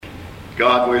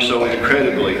God, we're so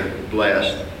incredibly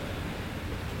blessed.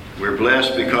 We're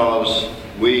blessed because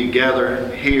we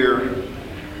gather here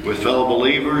with fellow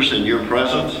believers in your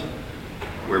presence.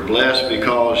 We're blessed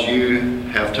because you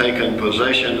have taken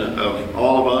possession of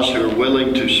all of us who are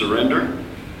willing to surrender.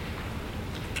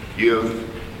 You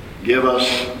have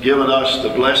given us the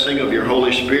blessing of your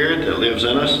Holy Spirit that lives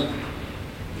in us.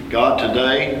 God,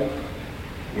 today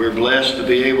we're blessed to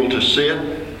be able to sit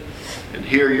and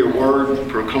hear your word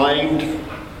proclaimed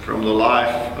from the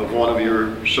life of one of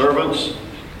your servants.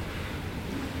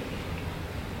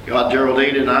 God,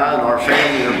 Geraldine and I and our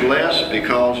family are blessed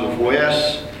because of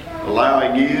Wes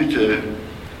allowing you to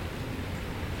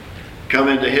come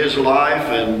into his life,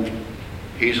 and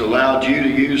he's allowed you to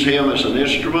use him as an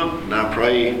instrument. And I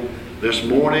pray this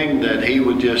morning that he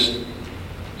would just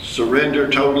surrender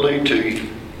totally to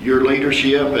your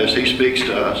leadership as he speaks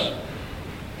to us.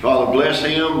 Father, bless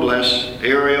him, bless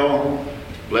Ariel,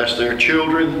 bless their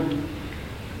children,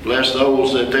 bless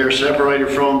those that they're separated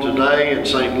from today in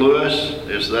St. Louis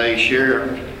as they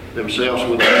share themselves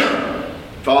with us.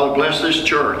 Father, bless this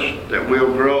church that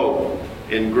will grow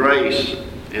in grace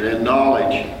and in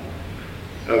knowledge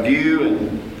of you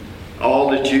and all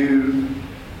that you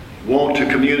want to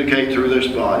communicate through this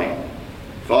body.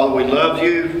 Father, we love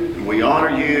you, and we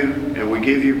honor you, and we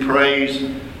give you praise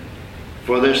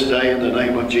for this day in the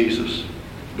name of Jesus.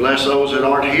 Bless those that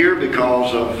aren't here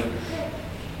because of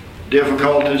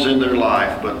difficulties in their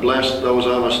life, but bless those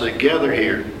of us that gather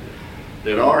here,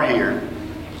 that are here,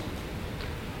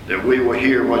 that we will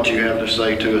hear what you have to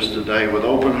say to us today with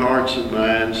open hearts and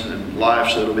minds and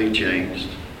lives that will be changed.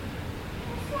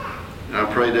 And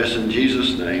I pray this in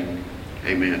Jesus' name.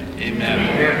 Amen. Amen.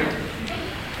 Amen.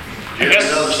 I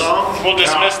guess another song? We'll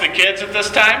dismiss the kids at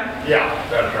this time? Yeah,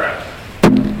 that's right.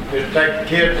 Just take the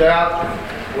kids out.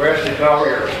 Wes, it's all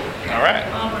yours. All right.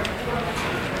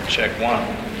 Check one.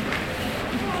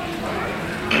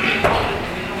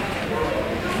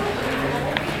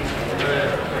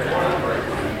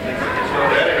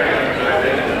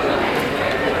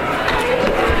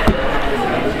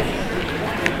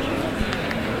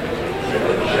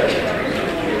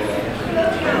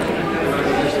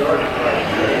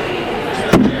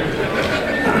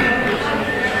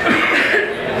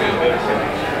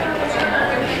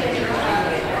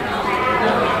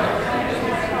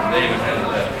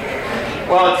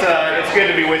 Well, it's good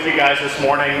to be with you guys this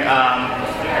morning.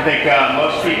 I think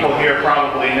most people here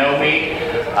probably know me,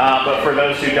 but for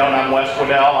those who don't, I'm Wes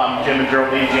Woodell. I'm Jim and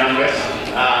Geraldine's youngest.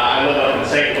 I live up in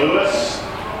St. Louis.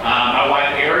 My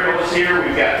wife Ariel is here.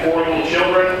 We've got 4 little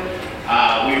children.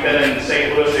 We've been in the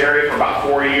St. Louis area for about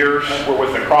 4 years. We're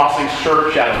with the Crossings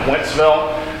Church out of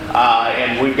Wentzville,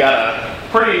 and we've got a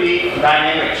pretty neat,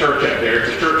 dynamic church up there.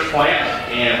 It's a church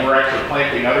plant, and we're actually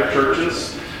planting other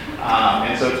churches.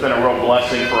 And so it's been a real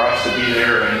blessing for us to be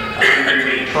there, and we've been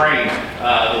getting trained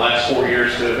the last 4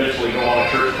 years to eventually go on a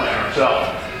church plant ourselves.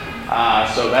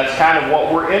 So that's kind of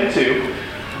what we're into.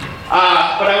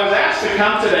 But I was asked to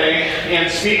come today and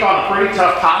speak on a pretty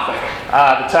tough topic,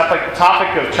 the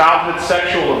topic of childhood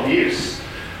sexual abuse.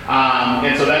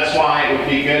 And so that's why it would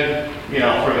be good,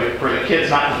 for the kids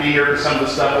not to be here. Some of the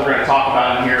stuff we're going to talk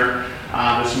about in here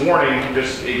this morning,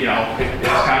 just it's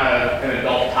kind of an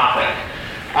adult topic.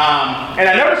 And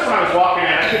I noticed when I was walking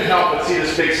in, I couldn't help but see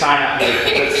this big sign out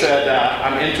there that said,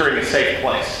 I'm entering a safe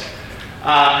place.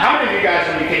 How many of you guys,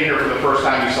 when you came here for the first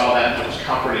time, you saw that and it was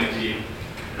comforting to you?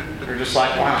 You're just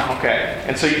like, wow, okay.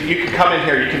 And so you can come in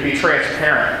here, you can be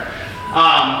transparent.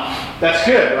 That's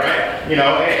good, right?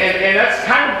 And that's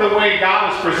kind of the way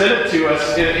God is presented to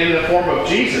us in the form of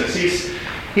Jesus.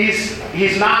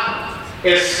 He's not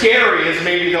as scary as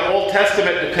maybe the Old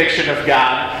Testament depiction of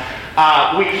God.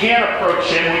 We can approach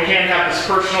him, we can have this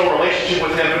personal relationship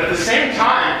with him, but at the same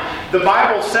time, the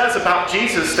Bible says about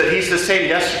Jesus that he's the same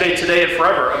yesterday, today, and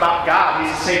forever. About God,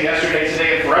 he's the same yesterday,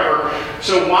 today, and forever.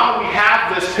 So while we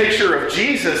have this picture of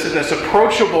Jesus and this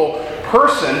approachable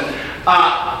person,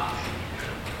 I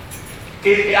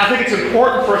think it's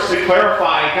important for us to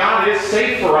clarify God is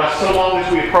safe for us so long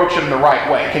as we approach him the right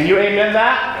way. Can you amen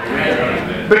that?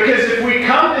 Amen. Because if we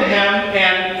come to him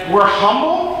and we're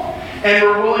humble, and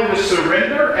we're willing to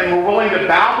surrender, and we're willing to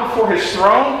bow before his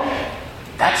throne,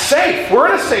 that's safe. We're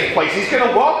in a safe place. He's going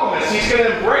to welcome us. He's going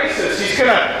to embrace us. He's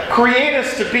going to create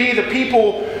us to be the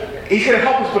people. He's going to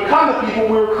help us become the people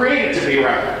we were created to be,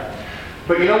 rather.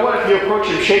 But you know what? If you approach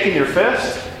him shaking your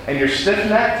fist, and you're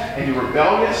stiff-necked, and you're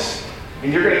rebellious,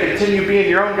 and you're going to continue being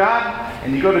your own God,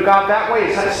 and you go to God that way,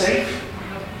 is that safe?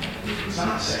 It's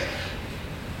not safe.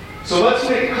 So let's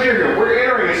make it clear here. We're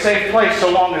entering a safe place so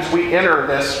long as we enter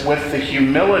this with the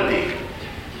humility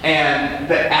and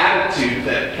the attitude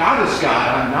that God is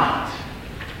God, I'm not.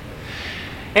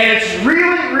 And it's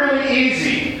really, really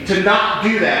easy to not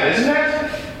do that, isn't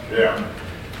it? Yeah.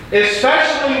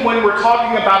 Especially when we're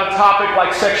talking about a topic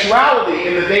like sexuality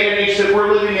in the day and age that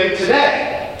we're living in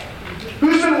today.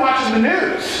 Who's been watching the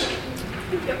news?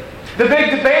 The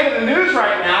big debate in the news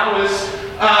right now is,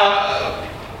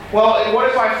 well, what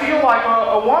if I feel like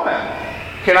a woman?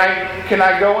 Can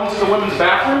I go into the women's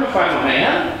bathroom if I'm a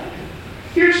man?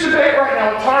 Huge debate right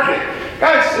now at Target.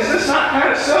 Guys, is this not kind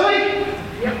of silly?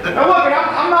 Now look, and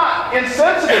I'm not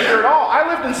insensitive here at all. I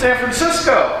lived in San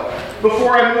Francisco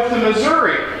before I moved to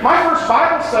Missouri. My first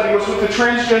Bible study was with a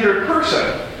transgendered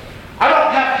person. I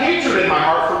don't have hatred in my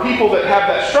heart for people that have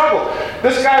that struggle.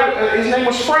 This guy, his name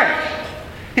was Frank.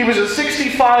 He was a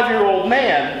 65-year-old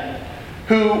man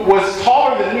who was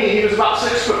taller than me. He was about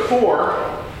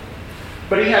 6'4",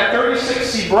 but he had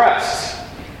 36C breasts.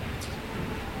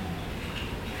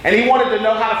 And he wanted to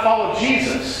know how to follow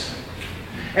Jesus.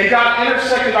 And God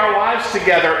intersected our lives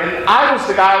together, and I was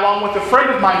the guy, along with a friend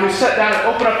of mine, who sat down and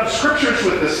opened up the scriptures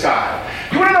with this guy.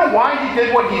 Do you want to know why he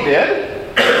did what he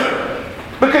did?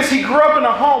 Because he grew up in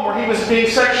a home where he was being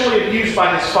sexually abused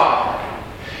by his father.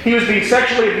 He was being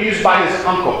sexually abused by his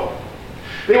uncle.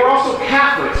 They were also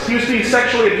Catholics. He was being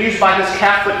sexually abused by his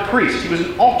Catholic priest. He was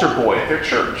an altar boy at their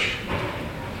church.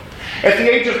 At the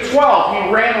age of 12,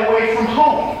 he ran away from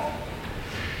home.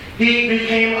 He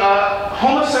became a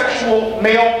homosexual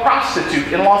male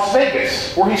prostitute in Las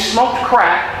Vegas, where he smoked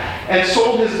crack and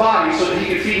sold his body so that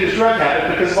he could feed his drug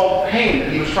habit because of all the pain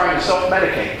that he was trying to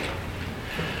self-medicate.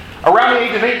 Around the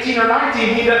age of 18 or 19,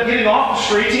 he ended up getting off the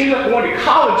streets. He ended up going to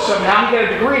college somehow. He got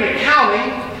a degree in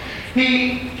accounting.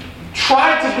 He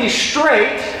tried to be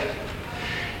straight.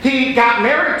 He got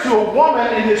married to a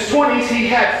woman in his 20s. He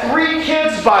had 3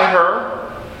 kids by her.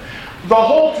 The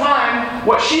whole time,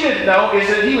 what she didn't know is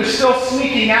that he was still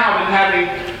sneaking out and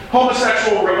having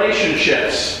homosexual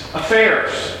relationships,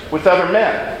 affairs with other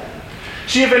men.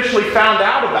 She eventually found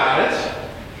out about it.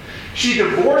 She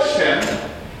divorced him.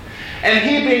 And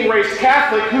he, being raised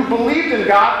Catholic, who believed in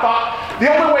God, thought,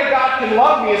 the only way God can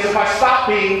love me is if I stop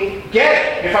being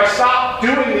gay, if I stop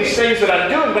doing these things that I'm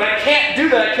doing. But I can't do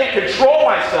that. I can't control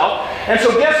myself. And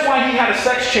so guess why he had a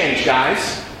sex change,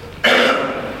 guys?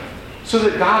 So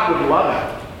that God would love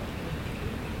him.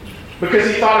 Because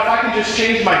he thought, if I can just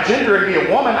change my gender and be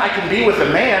a woman, I can be with a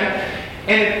man,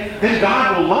 and then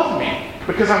God will love me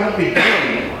because I won't be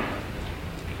gay anymore.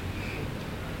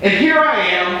 And here I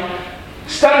am,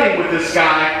 studying with this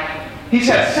guy. He's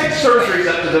had 6 surgeries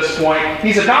up to this point.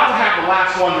 He's about to have the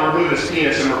last one to remove his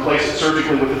penis and replace it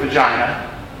surgically with a vagina.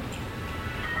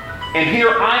 And here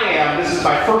I am. This is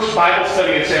my first Bible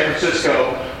study in San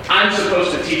Francisco. I'm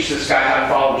supposed to teach this guy how to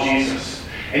follow Jesus.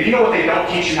 And you know what they don't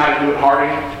teach you how to do at Harding?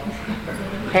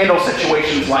 Handle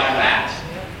situations like that.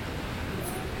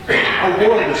 Our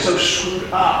world is so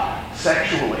screwed up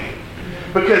sexually.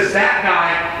 Because that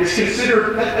guy is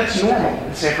considered, that's normal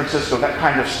in San Francisco, that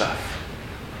kind of stuff.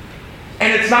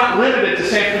 And it's not limited to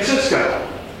San Francisco.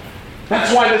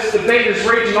 That's why this debate is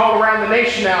raging all around the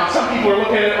nation now. Some people are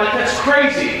looking at it like, that's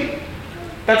crazy.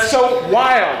 That's so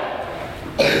wild.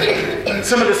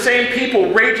 Some of the same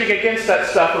people raging against that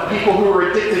stuff are people who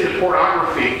are addicted to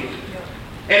pornography.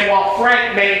 And while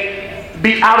Frank may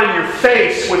be out in your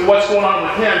face with what's going on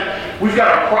with him, we've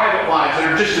got our private lives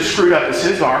that are just as screwed up as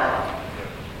his are.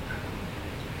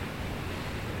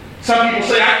 Some people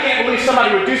say, I can't believe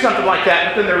somebody would do something like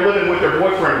that, but then they're living with their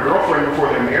boyfriend or girlfriend before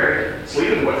they're married,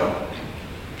 sleeping with them.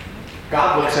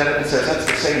 God looks at it and says, that's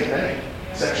the same thing.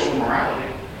 Sexual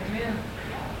immorality. Amen.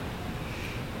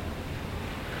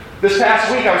 This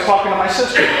past week, I was talking to my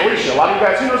sister, Alicia. A lot of you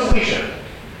guys, who knows Alicia?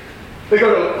 They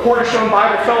go to Cornerstone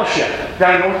Bible Fellowship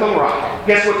down in North Little Rock.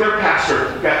 Guess what their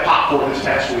pastor got popped for this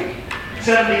past week?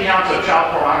 70 counts of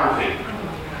child pornography.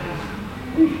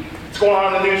 It's going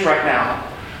on in the news right now.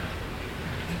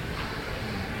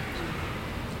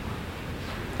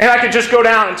 And I could just go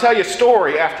down and tell you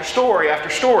story after story after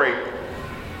story.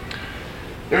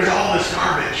 There's all this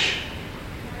garbage.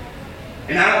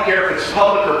 And I don't care if it's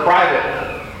public or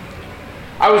private.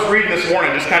 I was reading this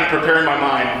morning, just kind of preparing my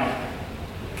mind.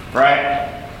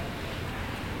 Right?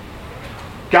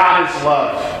 God is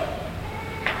love.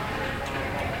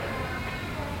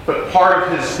 But part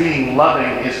of his being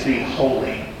loving is being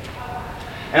holy.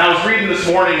 And I was reading this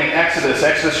morning in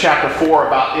Exodus chapter 4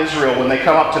 about Israel when they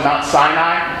come up to Mount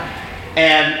Sinai.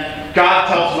 And God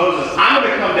tells Moses, I'm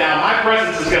going to come down, my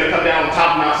presence is going to come down on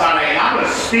top of Mount Sinai, and I'm going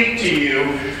to speak to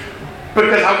you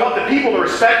because I want the people to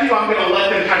respect you. I'm going to let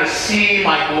them kind of see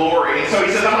my glory. And so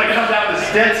he says, I'm going to come down this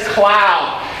dense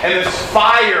cloud and this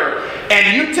fire,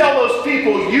 and you tell those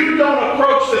people you don't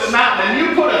approach this mountain, and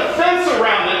you put a fence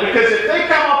around it, because if they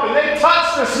come up and they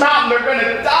touch this mountain, they're going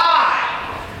to die.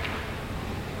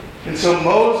 And so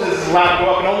Moses is allowed to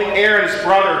go up, and only Aaron, his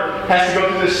brother, has to go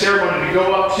through this ceremony to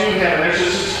go up to him. And there's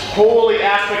just this holy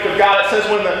aspect of God. It says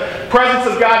when the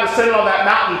presence of God descended on that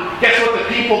mountain, guess what the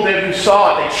people did who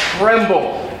saw it? They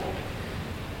trembled.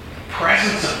 The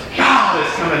presence of God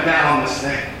is coming down on this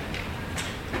thing.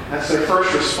 That's their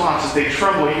first response, is they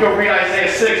tremble. You go read Isaiah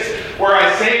 6, where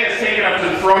Isaiah is taken up to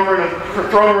the throne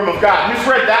room of God. Who's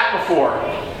read that before?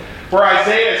 Where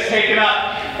Isaiah is taken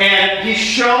up and he's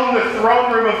shown the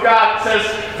throne room of God. It says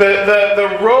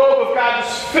the robe of God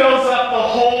just fills up the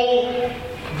whole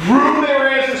room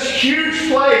there is, this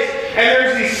huge place. And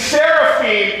there's these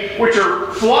seraphim, which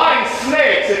are flying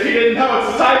snakes. If you didn't know,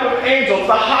 it's a type of angel. It's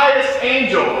the highest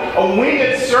angel. A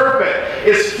winged serpent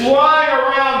is flying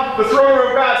around the throne room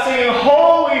of God, singing,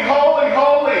 "Holy, holy,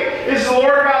 holy is the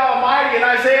Lord God Almighty." And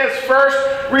Isaiah's first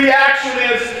reaction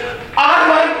is,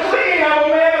 "I'm unclean. I'm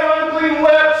a man of unclean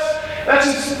lips." That's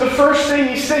just the first thing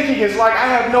he's thinking, is like, I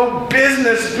have no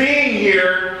business being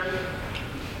here.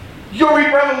 You'll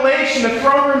read Revelation, the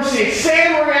throne room scene.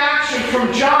 Same reaction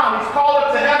from John. He's called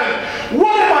up to heaven.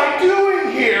 What am I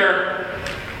doing here?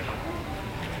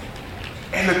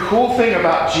 And the cool thing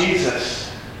about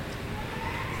Jesus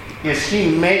is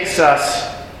he makes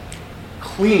us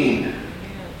clean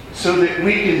so that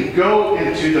we can go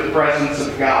into the presence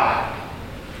of God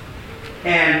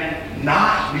and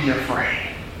not be afraid.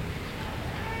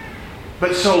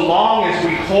 But so long as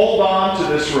we hold on to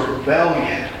this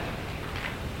rebellion,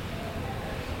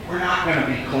 we're not going to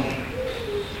be clean.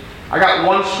 I got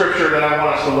one scripture that I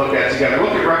want us to look at together.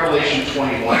 Look at Revelation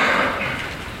 21.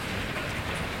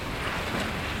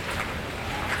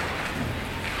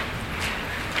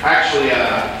 Actually,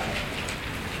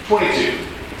 22.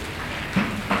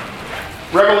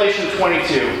 Revelation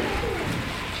 22.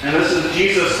 And this is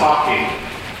Jesus talking.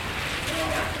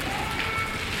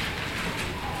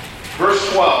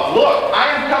 Verse 12. Look, I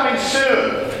am coming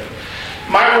soon.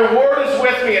 My reward is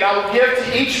with me, and I will give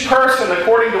to each person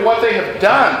according to what they have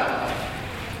done.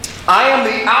 I am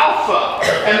the Alpha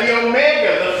and the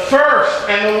Omega, the first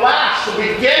and the last, the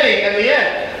beginning and the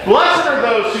end. Blessed are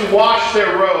those who wash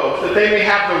their robes, that they may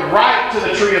have the right to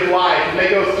the tree of life, and may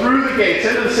go through the gates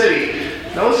into the city.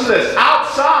 Now listen to this.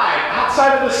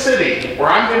 Outside of the city, where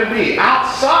I'm going to be,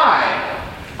 outside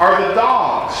are the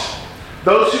dogs,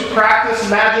 those who practice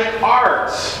magic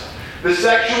arts, the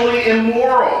sexually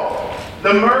immoral,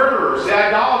 the murderers, the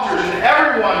idolaters, and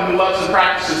everyone who loves and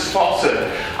practices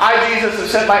falsehood. I, Jesus, have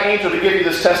sent my angel to give you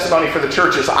this testimony for the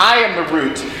churches. I am the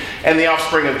root and the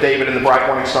offspring of David and the bright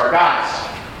morning star. Guys,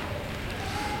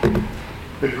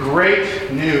 the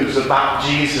great news about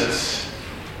Jesus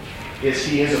is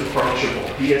he is approachable.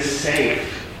 He is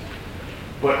safe.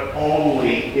 But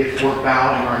only if we're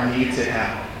bowing our knee to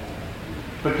him.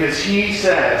 Because he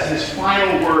says, his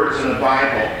final words in the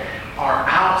Bible are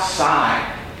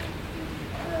outside,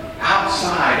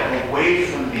 away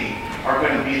from me, are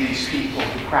going to be these people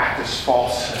who practice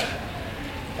falsehood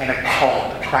and a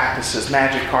cult that practices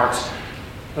magic arts.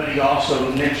 But he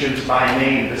also mentions by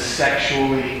name the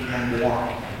sexually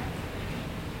immoral.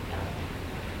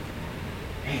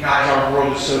 And guys, our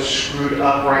world is so screwed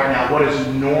up right now. What is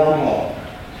normal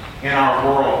in our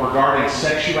world regarding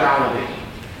sexuality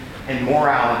and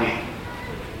morality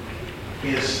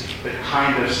is the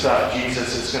kind of stuff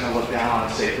Jesus is going to look down on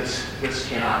and say, this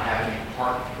cannot have any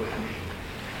part with me.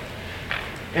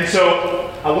 And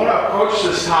so I want to approach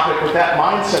this topic with that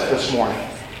mindset this morning,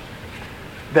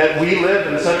 that we live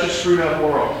in such a screwed up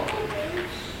world,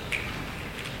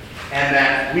 and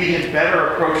that we had better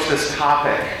approach this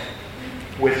topic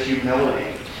with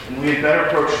humility, and we had better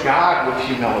approach God with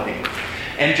humility.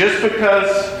 And just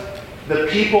because the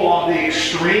people on the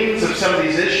extremes of some of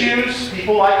these issues,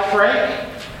 people like Frank,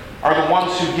 are the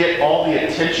ones who get all the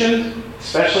attention,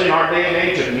 especially in our day and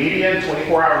age of media and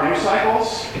 24-hour news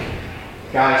cycles.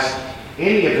 Guys,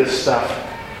 any of this stuff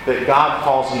that God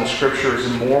calls in the Scriptures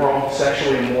immoral,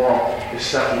 sexually immoral, is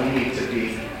stuff we need to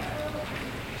be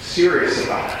serious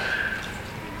about.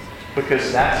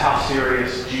 Because that's how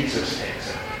serious Jesus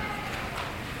takes it.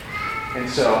 And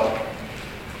so,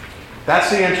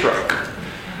 that's the intro.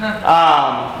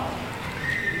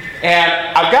 And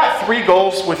I've got 3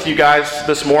 goals with you guys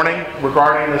this morning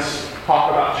regarding this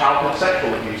talk about childhood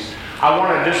sexual abuse. I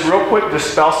want to just real quick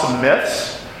dispel some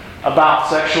myths about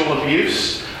sexual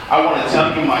abuse. I want to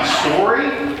tell you my story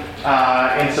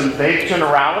and some vague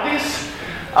generalities,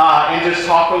 and just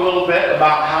talk a little bit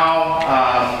about how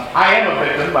I am a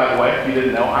victim, by the way, if you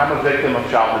didn't know. I'm a victim of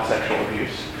childhood sexual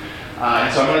abuse.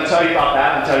 And so I'm going to tell you about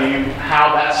that and tell you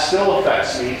how that still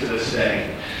affects me to this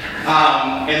day.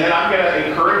 And then I'm going to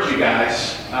encourage you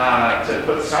guys to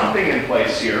put something in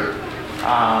place here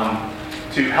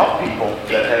to help people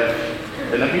that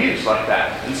have been abused like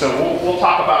that. And so we'll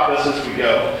talk about this as we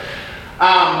go.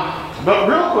 But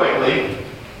real quickly,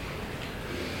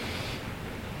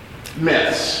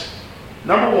 myths.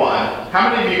 Number one,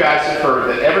 how many of you guys have heard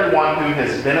that everyone who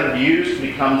has been abused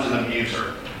becomes an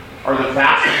abuser? Or the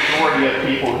vast majority of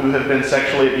people who have been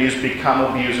sexually abused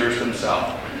become abusers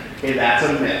themselves? Okay, that's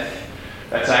a myth.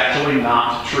 That's actually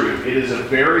not true. It is a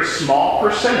very small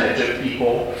percentage of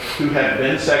people who have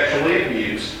been sexually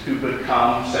abused who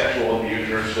become sexual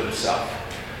abusers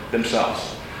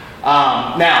themselves.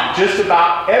 Now, just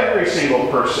about every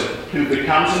single person who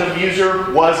becomes an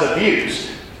abuser was abused.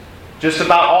 Just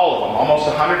about all of them, almost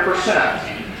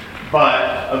 100%.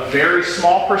 But a very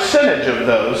small percentage of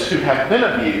those who have been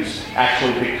abused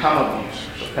actually become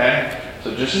abusers, okay?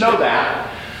 So just know that.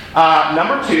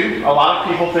 Number two, a lot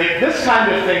of people think this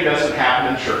kind of thing doesn't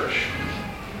happen in church.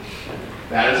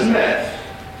 That is a myth.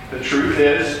 The truth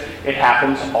is, it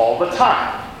happens all the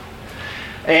time.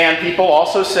 And people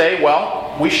also say,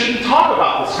 well, we shouldn't talk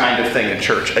about this kind of thing in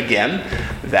church. Again,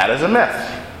 that is a myth.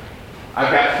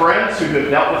 I've got friends who have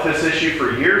dealt with this issue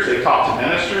for years. They've talked to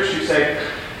ministers who say,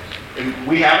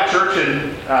 we have a church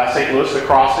in St. Louis, the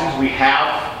Crossings. We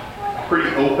have a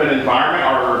pretty open environment.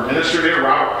 Our minister there,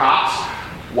 Robert Cox,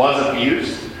 was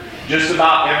abused. Just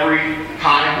about every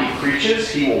time he preaches,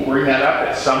 he will bring that up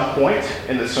at some point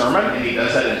in the sermon, and he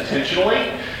does that intentionally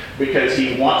because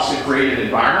he wants to create an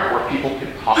environment where people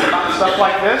can talk about stuff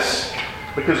like this,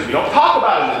 because we don't talk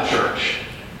about it in the church.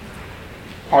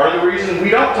 Part of the reason we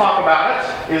don't talk about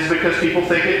it is because people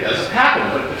think it doesn't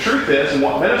happen. But the truth is, and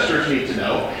what ministers need to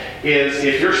know, is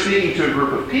if you're speaking to a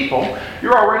group of people,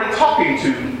 you're already talking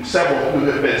to several who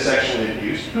have been sexually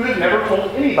abused, who have never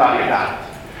told anybody about it.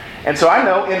 And so I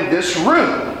know in this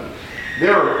room,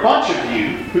 there are a bunch of you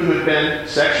who have been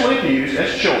sexually abused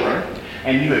as children,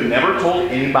 and you have never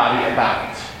told anybody about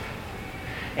it.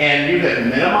 And you have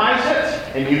minimized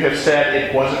it, and you have said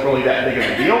it wasn't really that big of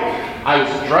a deal. I was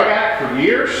a drug addict for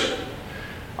years.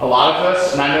 A lot of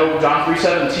us, and I know John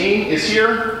 3:17 is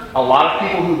here, a lot of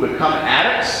people who become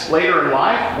addicts later in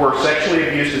life were sexually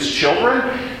abused as children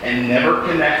and never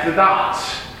connect the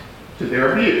dots to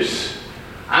their abuse.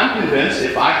 I'm convinced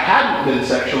if I hadn't been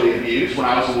sexually abused when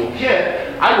I was a little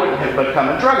kid, I wouldn't have become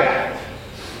a drug addict.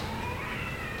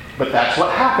 But that's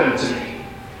what happened to me.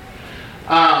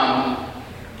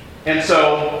 And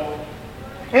so,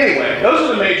 anyway, those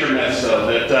are the major myths, though,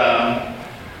 that,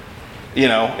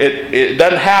 it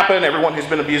doesn't happen. Everyone who's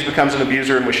been abused becomes an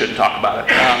abuser, and we shouldn't talk about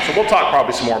it. So we'll talk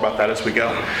probably some more about that as we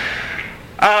go.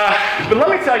 But let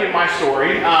me tell you my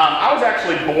story. I was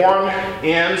actually born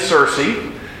in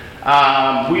Searcy.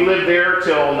 We lived there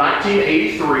till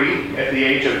 1983. At the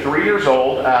age of 3 years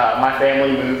old, my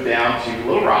family moved down to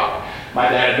Little Rock. My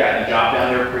dad had gotten a job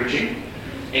down there preaching.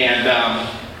 And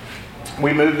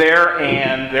we moved there,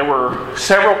 and there were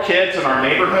several kids in our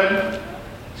neighborhood.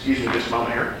 Excuse me just a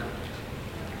moment here.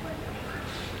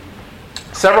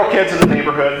 Several kids in the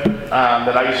neighborhood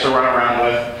that I used to run around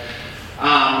with.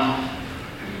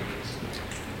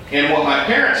 And what my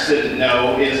parents didn't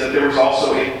know is that there was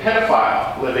also a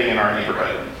pedophile living in our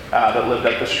neighborhood that lived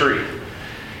up the street.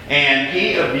 And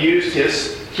he abused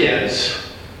his kids.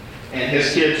 And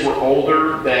his kids were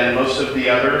older than most of the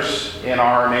others in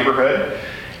our neighborhood.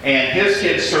 And his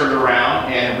kids turned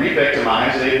around and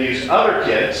re-victimized. They abused other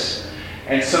kids.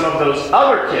 And some of those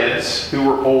other kids who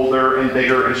were older and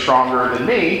bigger and stronger than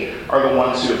me are the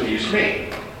ones who abused me.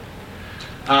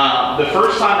 The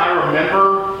first time I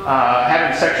remember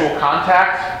having sexual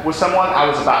contact with someone, I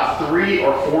was about 3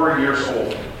 or 4 years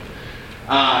old.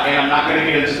 And I'm not going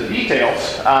to get into the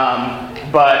details,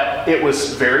 but it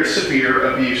was very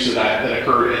severe abuse that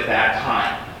occurred at that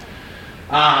time.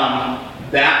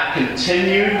 That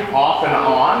continued off and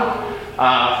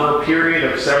on for a period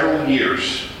of several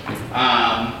years.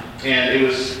 And it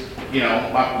was,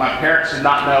 my parents did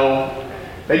not know.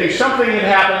 They knew something had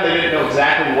happened. They didn't know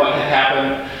exactly what had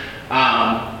happened.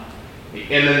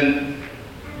 And then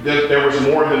there was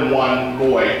more than one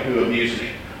boy who abused me.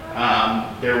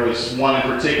 There was one in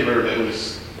particular that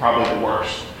was probably the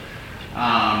worst.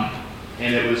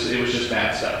 And it was just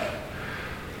bad stuff.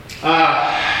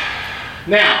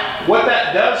 Now, what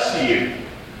that does to you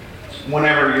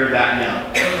whenever you're that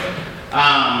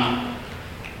young.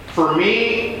 For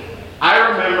me, I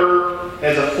remember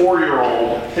as a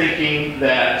 4-year-old thinking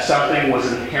that something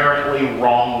was inherently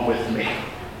wrong with me.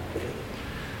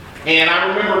 And I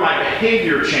remember my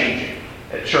behavior changing.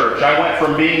 at church. I went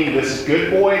from being this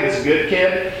good boy, this good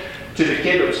kid, to the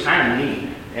kid that was kind of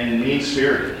mean and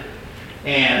mean-spirited.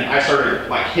 And I started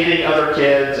like hitting other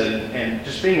kids and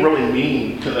just being really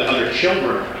mean to the other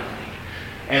children around me.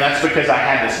 And that's because I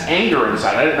had this anger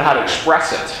inside. I didn't know how to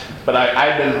express it, but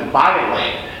I'd been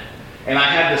violated. And I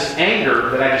had this anger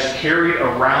that I just carried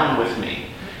around with me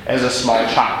as a small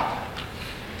child.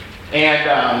 And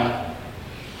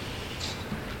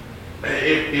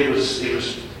it was,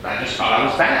 I just thought I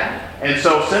was bad. And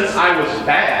so since I was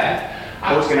bad,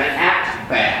 I was going to act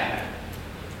bad.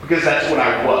 Because that's what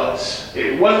I was.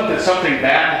 It wasn't that something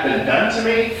bad had been done to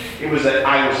me, it was that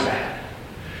I was bad.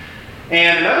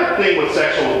 And another thing with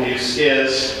sexual abuse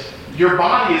is your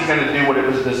body is going to do what it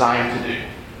was designed to do.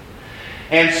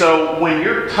 And so when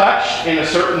you're touched in a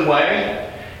certain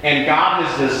way, and God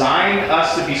has designed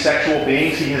us to be sexual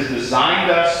beings, He has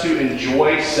designed us to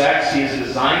enjoy sex, He has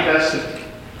designed us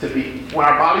to be, when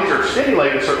our bodies are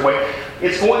stimulated a certain way,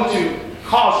 it's going to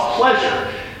cause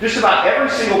pleasure. Just about every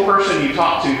single person you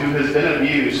talk to who has been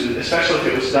abused, and especially if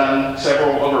it was done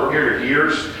over a period of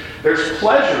years, there's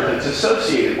pleasure that's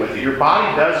associated with it. Your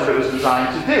body does what it was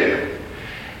designed to do.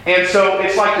 And so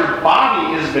it's like your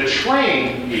body is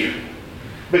betraying you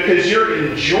because you're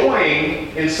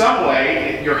enjoying, in some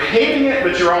way, you're hating it,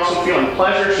 but you're also feeling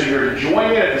pleasure, so you're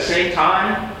enjoying it at the same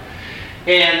time.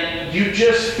 And you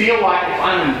just feel like, if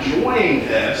I'm enjoying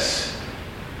this,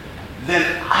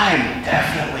 then I'm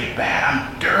definitely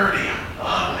bad. I'm dirty. I'm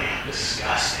ugly. I'm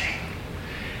disgusting.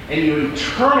 And you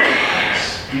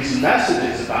internalize these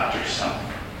messages about yourself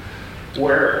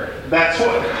where that's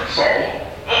what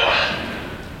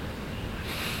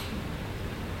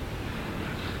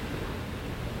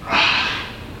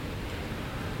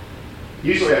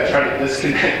usually I try to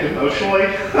disconnect emotionally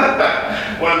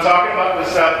when I'm talking about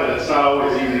this stuff, but it's not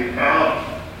always easy.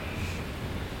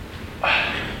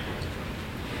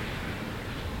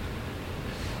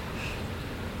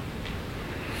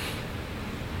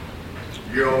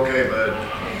 You're okay, bud.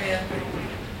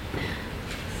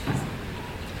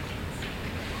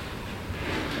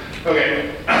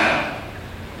 Okay.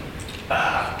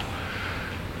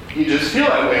 You just feel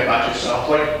that way about yourself,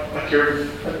 like you're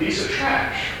a piece of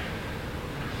trash.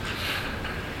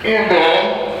 And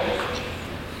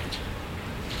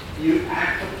you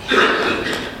act the part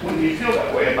when you feel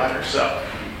that way about yourself.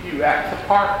 You act the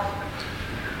part.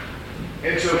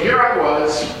 And so here I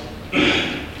was,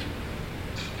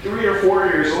 3 or 4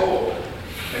 years old,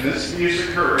 and this abuse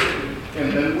occurred,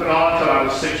 and then went on until I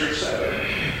was 6 or 7.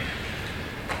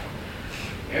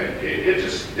 And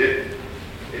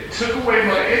it took away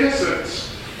my innocence.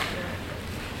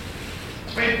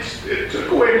 It took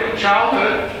away my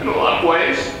childhood in a lot of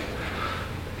ways.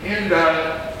 And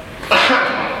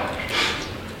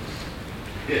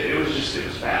it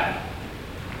was bad.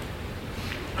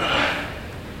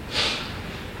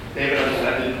 David,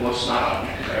 I didn't blow snot on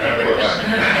you.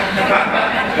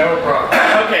 No problem.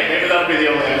 Okay, maybe that'll be the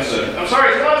only episode. I'm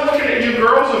sorry, so I was looking at you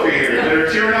girls over here that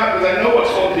are tearing up because I know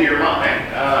what's going through your mind.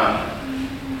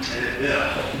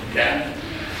 Yeah.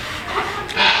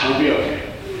 We'll be okay.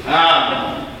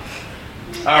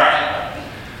 All right.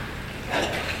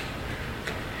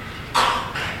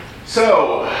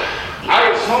 So, I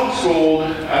was homeschooled,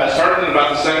 started in about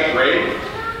the 2nd grade,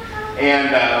 and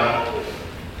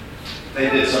they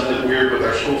did something weird with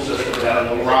our school system down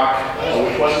in Little Rock,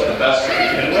 which wasn't the best to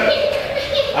begin with,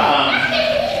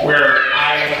 where I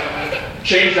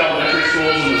changed elementary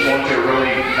schools and was going to a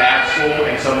really bad school,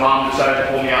 and so Mom decided to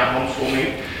pull me out and homeschool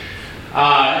me.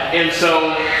 And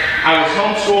so I was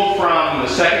homeschooled from the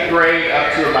 2nd grade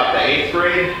up to about the 8th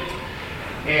grade,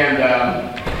 and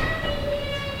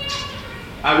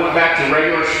I went back to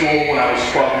regular school when I was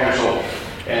 12 years old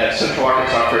at Central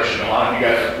Arkansas Christian. A lot of you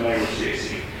guys are familiar with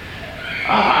CAC.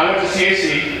 I went to CAC,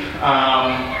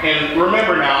 and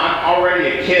remember now, I'm already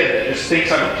a kid that just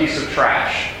thinks I'm a piece of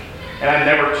trash. And I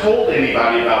never told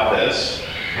anybody about this.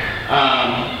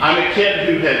 I'm a kid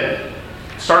who had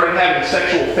started having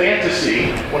sexual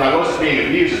fantasy when I wasn't being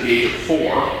abused at the age of 4,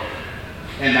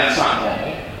 and that's not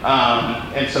normal.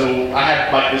 And so I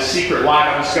had like this secret life.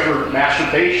 I discovered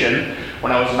masturbation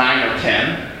when I was 9 or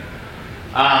 10.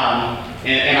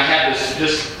 And I had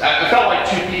this I felt like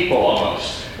 2 people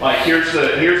almost. Like here's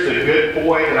the good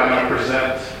boy that I'm going to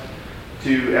present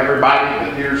to everybody,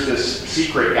 but here's this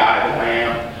secret guy that I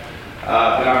am,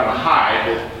 that I'm going to hide,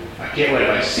 that I can't let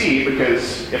anybody see,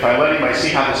 because if I let anybody see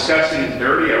how disgusting and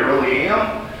dirty I really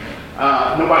am,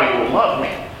 nobody will love me.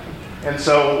 And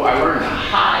so I learned to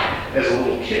hide as a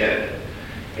little kid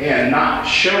and not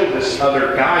show this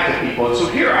other guy to people. And so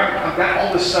here I've got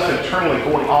all this stuff internally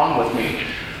going on with me.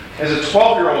 As a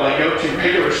 12-year-old, I go to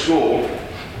regular school,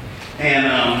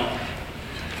 And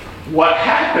what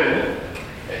happened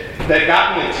that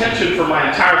got me attention for my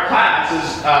entire class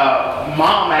is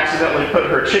Mom accidentally put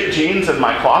her chick jeans in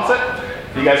my closet.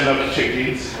 You guys know the chick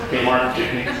jeans? Kmart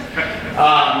chick jeans.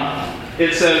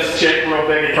 It says chick real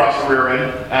big across the rear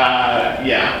end.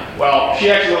 Yeah. Well, she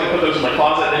accidentally put those in my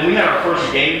closet, and we had our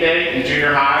first game day in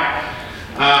junior high,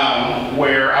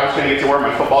 where I was going to get to wear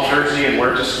my football jersey and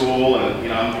wear it to school,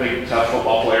 and I'm a big tough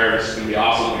football player. This is going to be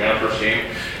awesome. We got our first game,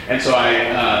 and so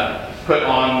I put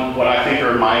on what I think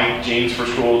are my jeans for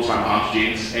school. It's my mom's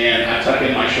jeans, and I tuck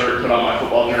in my shirt, put on my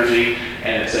football jersey,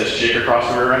 and it says chick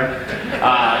across the rear end.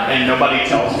 And nobody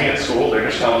tells me at school. They're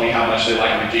just telling me how much they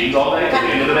like my jeans all day at the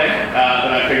end of the day.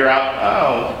 Then I figure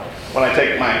out, when I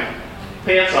take my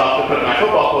pants off to put my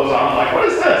football clothes on, I'm like, what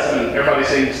is this? And everybody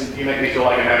says, you make me feel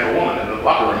like a natural woman in the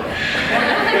locker room.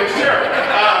 It was terrible.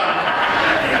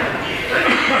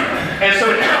 And so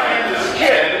now I am this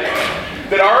kid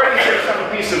that already thinks I'm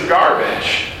a piece of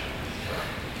garbage,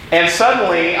 and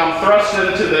suddenly I'm thrust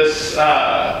into this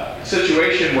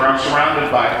situation where I'm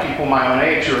surrounded by people my own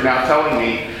age who are now telling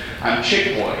me I'm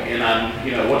chick boy, and I'm,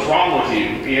 what's wrong with you,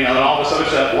 and all this other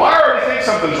stuff. Well, I already think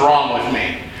something's wrong with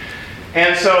me.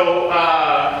 And so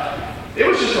it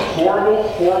was just a horrible,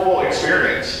 horrible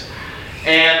experience.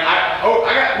 And I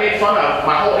got made fun of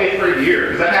my whole 8th grade year,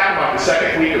 because that happened like the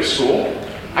second week of school.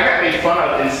 I got made fun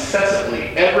of incessantly,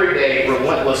 every day,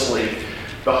 relentlessly,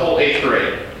 the whole 8th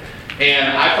grade.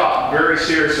 And I thought very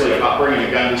seriously about bringing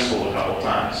a gun to school a couple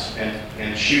times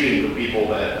and shooting the people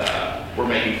that were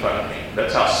making fun of me.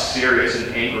 That's how serious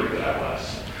and angry that I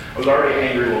was. I was already an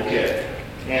angry little kid.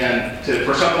 And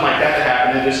for something like that to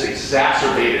happen, it just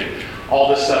exacerbated all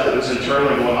this stuff that was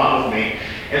internally going on with me.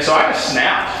 And so I just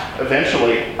snapped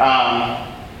eventually.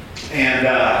 And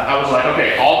I was like,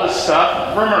 okay, all this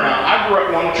stuff. Remember now, I grew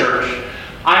up going to church.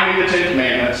 I knew the 10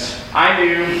 Commandments. I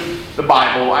knew the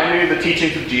Bible. I knew the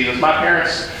teachings of Jesus. My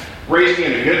parents raised me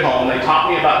in a good home. They taught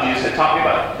me about Jesus. They taught me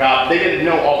about God. They didn't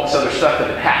know all this other stuff that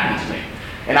had happened to me.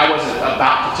 And I wasn't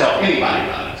about to tell anybody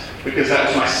about it, because that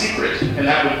was my secret. And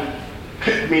that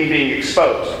would mean being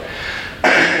exposed.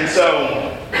 And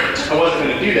so I wasn't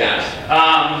going to do that.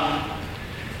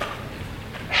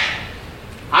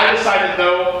 I decided,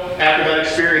 though, after that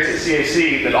experience at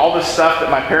CAC, that all this stuff that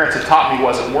my parents had taught me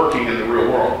wasn't working in the real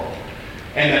world.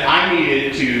 And that I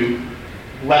needed to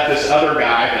let this other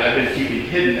guy that I've been keeping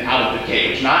hidden out of the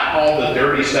cage. Not all the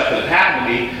dirty stuff that had happened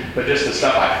to me, but just the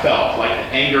stuff I felt, like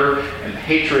the anger and the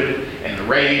hatred and the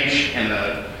rage and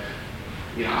the,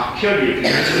 I'll kill you if you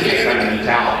mess with me kind of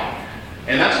mentality.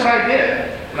 And that's what I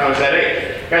did when I was that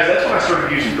age. Guys, that's when I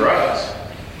started using drugs.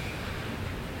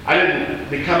 I didn't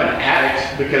become an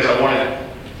addict because I wanted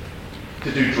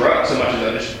to do drugs so much as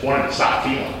I just wanted to stop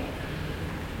feeling.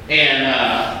 And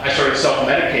I started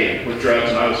self-medicating with drugs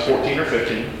when I was 14 or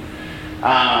 15.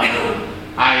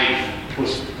 I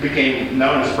became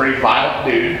known as a pretty violent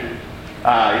dude.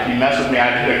 If you mess with me,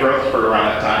 I hit a growth spurt around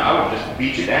that time. I would just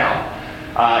beat you down.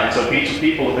 And so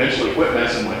people eventually quit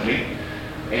messing with me.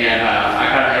 And I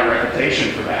kind of had a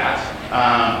reputation for that.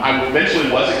 I eventually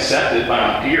was accepted by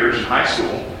my peers in high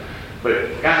school.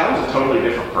 But guys, I was a totally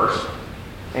different person.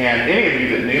 And any of you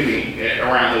that knew me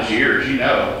around those years,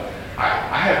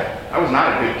 I was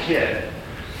not a good kid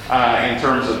in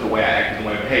terms of the way I acted and the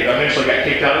way I behaved. I eventually got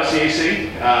kicked out of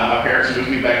CAC. My parents moved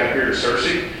me back up here to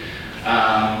Searcy.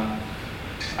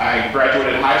 I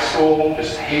graduated high school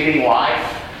just hating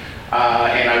life.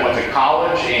 And I went to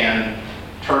college and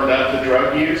turned up the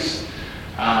drug use.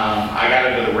 I got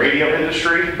into the radio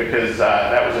industry because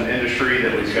that was an industry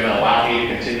that was going to allow me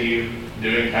to continue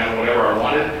doing kind of whatever I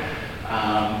wanted.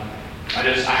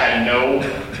 I had no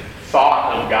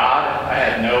thought of God. I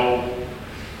had no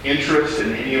interest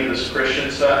in any of this Christian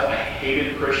stuff. I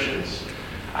hated Christians.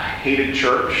 I hated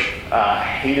church. I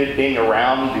hated being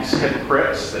around these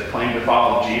hypocrites that claimed to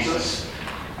follow Jesus.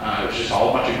 It was just all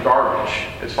a bunch of garbage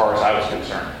as far as I was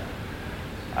concerned.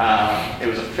 It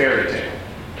was a fairy tale.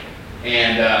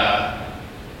 And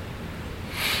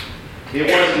it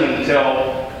wasn't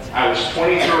until I was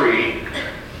 23,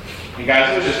 and guys,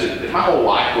 it was just my whole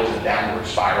life was a downward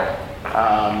spiral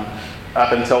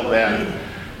up until then.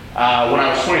 When I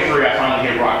was 23, I finally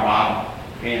hit rock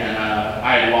bottom, and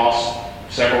I had lost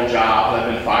several jobs.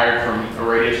 I've been fired from a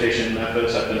radio station in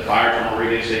Memphis. I've been fired from a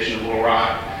radio station in Little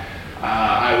Rock.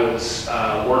 I was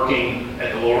working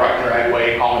at the Little Rock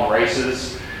Dragway hauling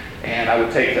races. And I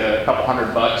would take the couple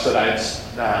 $100 that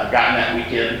I'd gotten that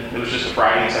weekend. It was just a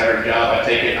Friday and Saturday job. I'd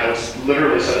take it. I would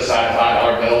literally set aside a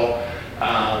 $5 bill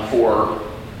for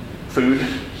food.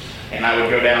 And I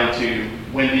would go down to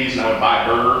Wendy's and I would buy a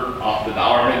burger off the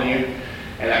dollar menu.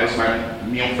 and that was my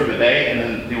meal for the day. And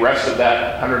then the rest of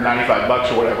that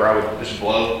 $195 or whatever, I would just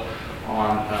blow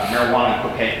on marijuana and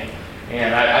cocaine.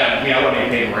 And I wasn't even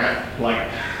paying rent,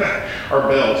 or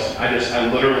bills. I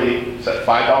literally set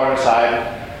 $5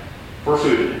 aside for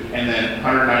food, and then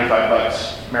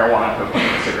 $195 marijuana, cocaine,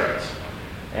 and cigarettes.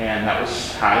 And that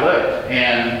was how I lived.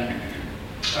 And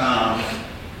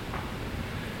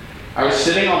I was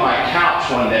sitting on my couch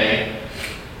one day.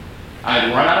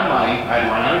 I'd run out of money, I'd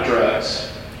run out of drugs,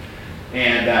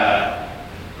 and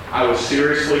I was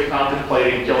seriously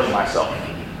contemplating killing myself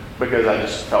because I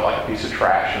just felt like a piece of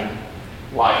trash and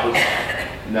life was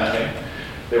nothing.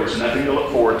 There was nothing to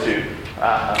look forward to.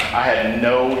 I had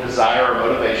no desire or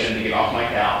motivation to get off my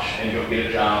couch and go get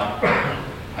a job.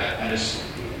 I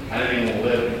didn't even want to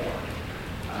live anymore.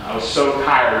 I was so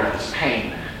tired of this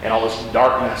pain and all this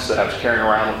darkness that I was carrying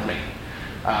around with me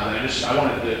that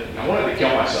I wanted to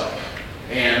kill myself.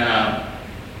 And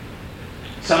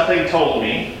something told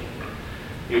me,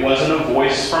 it wasn't a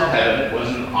voice from heaven, it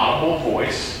wasn't an audible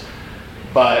voice,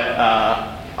 but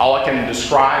all I can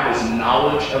describe as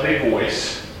knowledge of a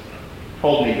voice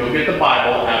told me, go get the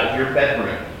Bible out of your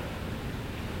bedroom.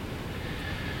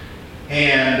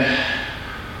 And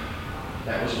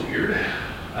that was weird.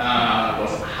 I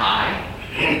wasn't high.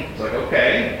 It's like,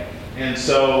 okay. And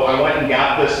so I went and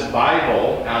got this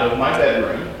Bible out of my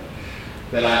bedroom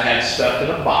that I had stuffed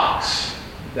in a box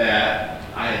that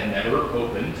I had never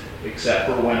opened except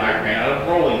for when I ran out of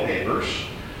rolling papers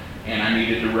and I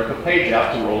needed to rip a page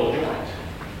out to roll a joint.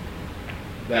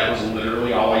 That was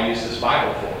literally all I used this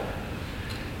Bible for.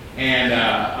 And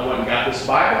I went and got this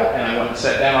Bible, and I went and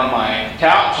sat down on my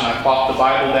couch, and I plopped the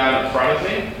Bible down in front of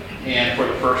me, and for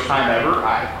the first time ever,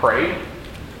 I prayed.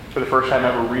 For the first time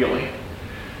ever, really.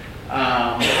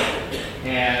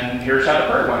 And here's how the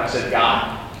prayer went. I said,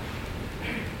 God,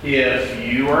 if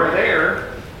you are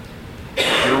there,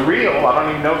 you're real, I don't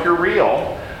even know if you're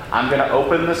real, I'm going to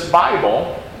open this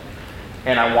Bible,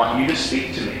 and I want you to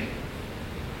speak to me.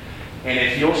 And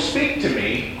if you'll speak to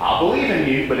me, I'll believe in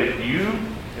you, but if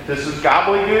this is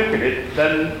gobbledygook and it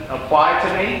doesn't apply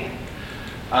to me,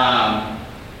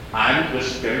 I'm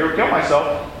just going to go kill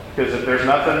myself. Because if there's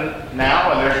nothing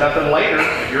now and there's nothing later,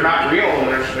 if you're not real and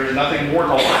there's nothing more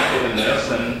to life than this,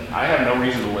 then I have no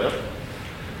reason to live.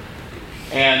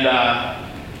 And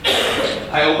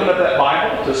I opened up that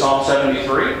Bible to Psalm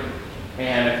 73.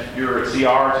 And if you're at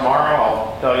CR tomorrow,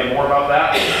 I'll tell you more about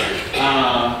that.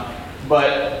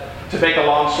 But to make a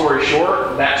long story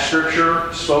short, that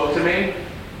scripture spoke to me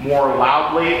more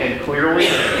loudly and clearly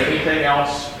than anything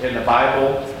else in the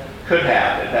Bible could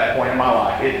have at that point in my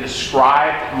life. It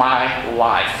described my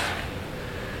life.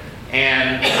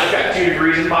 And I've got 2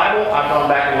 degrees in Bible. I've gone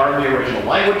back and learned the original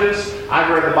languages. I've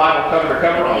read the Bible cover to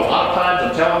cover a lot of times.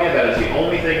 I'm telling you, that is the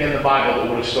only thing in the Bible that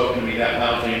would have spoken to me that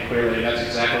loudly and clearly, and that's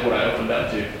exactly what I opened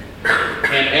up to.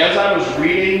 And as I was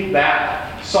reading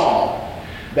that psalm,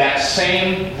 that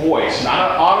same voice,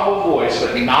 not an audible voice,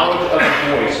 but knowledge of the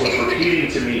voice was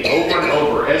repeating to me over and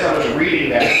over as I was reading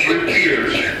that through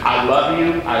tears. I love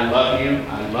you, I love you,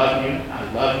 I love you,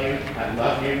 I love you, I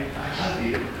love you, I love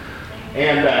you.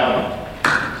 And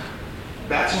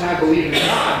that's when I believed in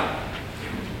God.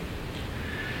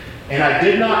 And I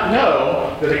did not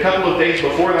know that a couple of days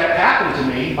before that happened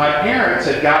to me, my parents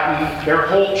had gotten their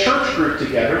whole church group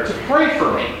together to pray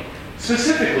for me.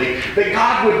 Specifically, that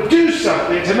God would do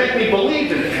something to make me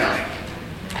believe in Him.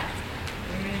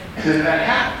 And then that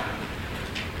happened.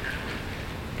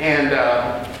 And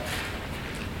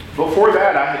before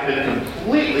that, I had been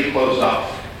completely closed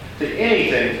off to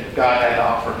anything God had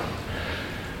offered.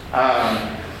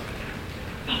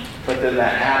 But then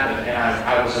that happened, and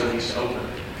I was at least open.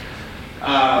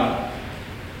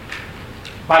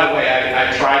 By the way,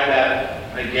 I tried that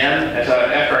again, after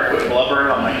I quit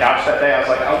blubbering on my couch that day. I was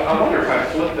like, I wonder if I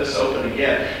flip this open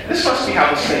again. This must be how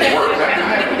this thing works. I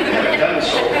haven't done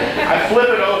this before. I flip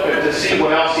it open to see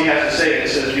what else he has to say. It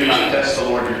says, do not test the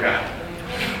Lord your God.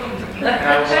 And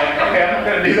I was like, okay, I'm not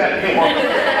going to do that anymore.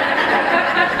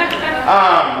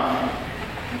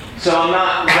 So I'm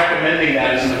not recommending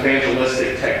that as an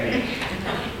evangelistic technique.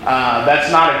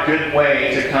 That's not a good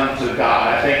way to come to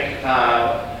God. I think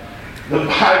the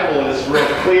Bible is real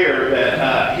clear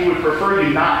that He would prefer you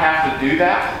not have to do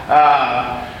that.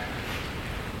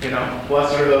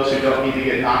 Blessed are those who don't need to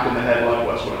get knocked in the head like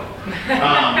Woodell.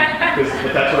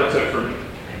 But that's what it took for me.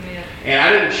 And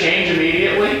I didn't change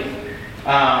immediately,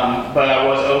 but I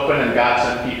was open, and God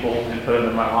sent people and put them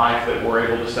in my life that were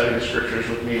able to study the scriptures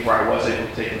with me, where I was able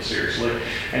to take them seriously.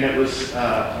 And it was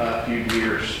a few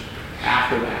years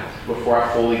after that before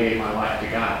I fully gave my life to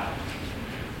God.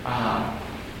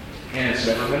 And it's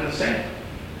never been the same.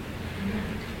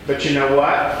 But you know what?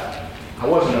 I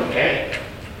wasn't okay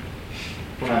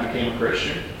when I became a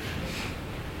Christian.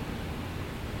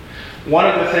 One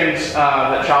of the things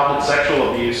that childhood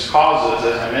sexual abuse causes,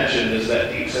 as I mentioned, is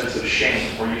that deep sense of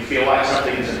shame, where you feel like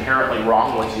something is inherently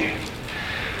wrong with you.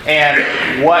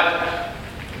 And what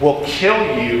will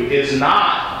kill you is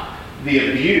not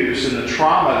the abuse and the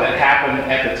trauma that happened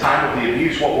at the time of the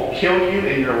abuse. What will kill you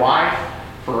in your life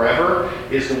forever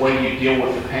is the way you deal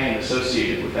with the pain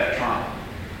associated with that trauma.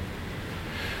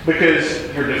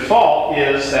 Because your default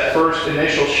is that first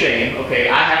initial shame. Okay,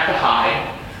 I have to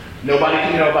hide. Nobody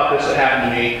can know about this that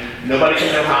happened to me. Nobody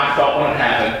can know how I felt when it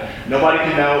happened. Nobody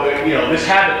can know, this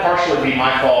had to partially be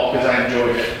my fault because I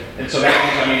enjoyed it. And so that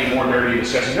means I'm even more dirty and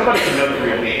disgusting. Nobody can know the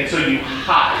real me. And so you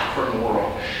hide from the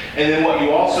world. And then what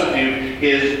you also do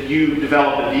is you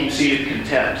develop a deep-seated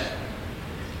contempt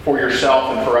for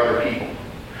yourself and for other people.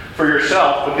 For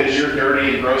yourself because you're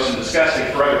dirty and gross and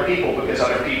disgusting. For other people because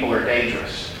other people are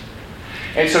dangerous.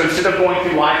 And so instead of going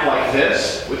through life like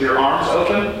this, with your arms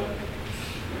open,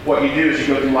 what you do is you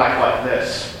go through life like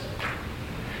this.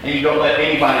 And you don't let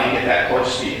anybody get that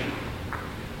close to you.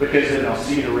 Because then they'll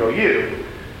see the real you.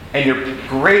 And your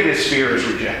greatest fear is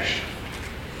rejection.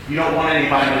 You don't want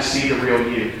anybody to see the real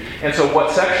you. And so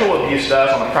what sexual abuse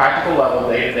does on a practical level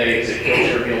day to day is it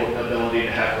kills your ability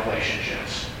to have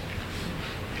relationships.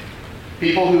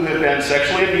 People who have been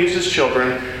sexually abused as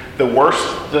children, the worse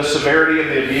the severity of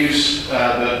the abuse,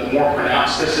 the more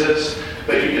pronounced this is.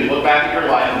 But you can look back at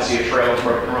your life and see a trail of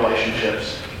broken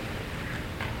relationships.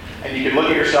 And you can look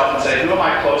at yourself and say, who am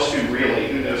I close to really?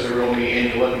 Who knows the real me?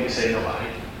 And you look and you say, nobody.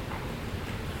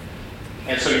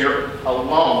 And so you're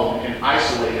alone and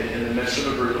isolated in the midst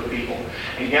of a group of people.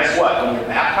 And guess what? When you're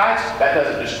baptized, that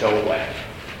doesn't just go away.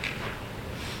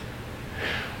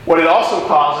 What it also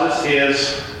causes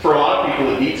is, for a lot of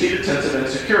people, a deep-seated sense of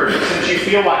insecurity. Since you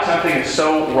feel like something is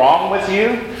so wrong with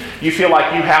you, you feel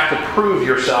like you have to prove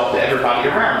yourself to everybody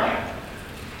around you.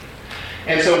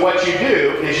 And so what you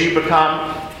do is you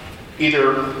become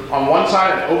either on one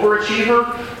side an overachiever,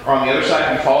 or on the other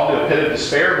side you fall into a pit of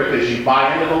despair because you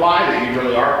buy into the lie that you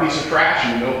really are a piece of trash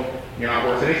and you know you're not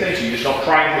worth anything, so you just don't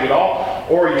try anything at all.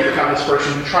 Or you become this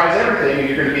person who tries everything and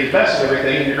you're going to be the best at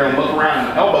everything and you're going to look around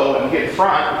and elbow and get in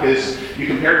front because you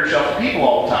compare yourself to people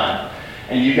all the time.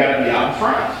 And you've got to be out in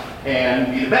front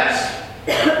and be the best.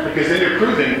 Because then you're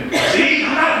proving, see,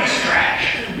 I'm not a piece of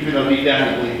trash. Even though deep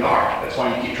down you believe you are. That's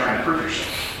why you keep trying to prove yourself.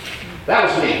 That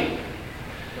was me.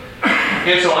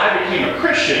 And so I became a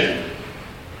Christian.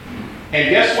 And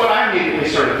guess what I immediately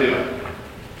started doing?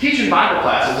 Teaching Bible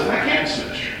classes in my campus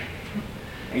ministry.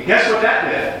 And guess what that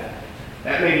did?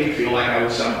 That made me feel like I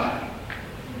was somebody.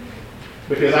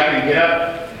 Because I could get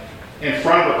up in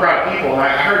front of a crowd of people. And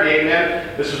I heard the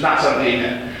amen. This was not something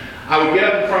amen. I would get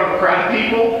up in front of a crowd of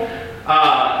people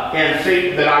and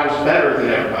think that I was better than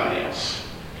everybody else.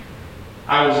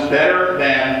 I was better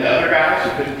than the other guys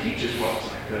who couldn't teach as well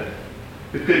as I could,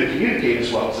 who couldn't communicate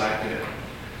as well as I could.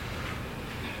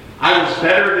 I was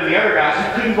better than the other guys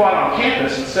who couldn't go out on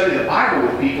campus and study the Bible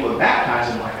with people and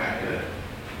baptize them like I could.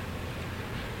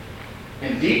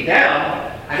 And deep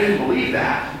down, I didn't believe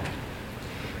that.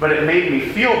 But it made me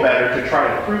feel better to try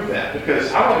to prove that,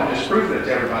 because I wasn't just proving it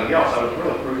to everybody else, I was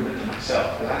really proving it to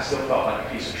myself, because I still felt like a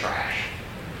piece of trash.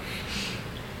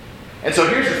 And so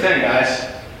here's the thing, guys.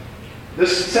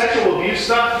 This sexual abuse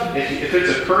stuff, if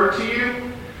it's occurred to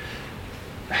you,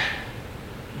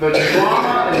 the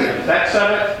trauma and the effects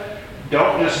of it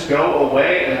don't just go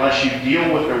away unless you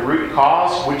deal with the root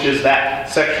cause, which is that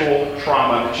sexual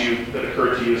trauma that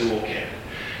occurred to you as a little kid.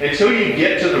 Until you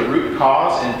get to the root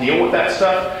cause and deal with that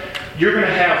stuff, you're going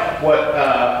to have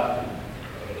what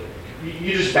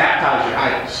you just baptize your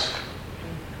idols.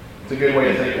 It's a good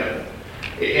way to think of it.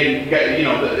 And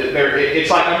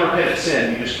it's like unrepentant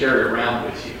sin you just carry around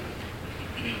with you.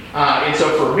 And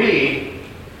so for me,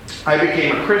 I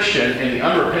became a Christian, and the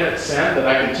unrepentant sin that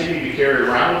I continued to carry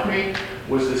around with me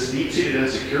was this deep-seated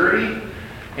insecurity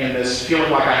and this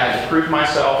feeling like I had to prove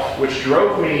myself, which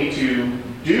drove me to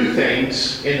do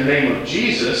things in the name of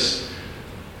Jesus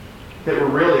that were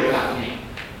really about me.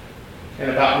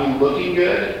 And about me looking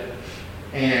good,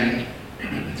 and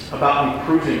about me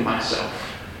proving myself.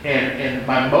 And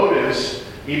my motives,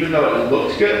 even though it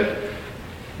looked good,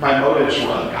 my motives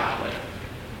were ungodly.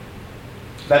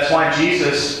 That's why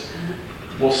Jesus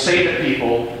will say to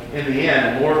people in the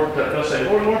end, Lord, they'll say,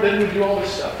 Lord, didn't we do all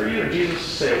this stuff for you? And Jesus will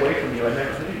say, away from you, I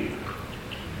never knew you.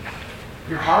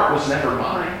 Your heart was never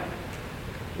mine.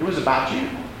 It was about you.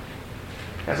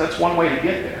 Because that's one way to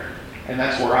get there. And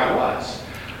that's where I was.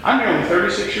 I'm nearly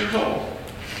 36 years old.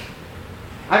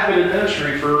 I've been in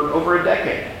ministry for over a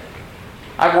decade.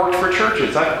 I've worked for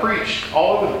churches. I've preached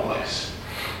all over the place.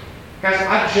 Guys,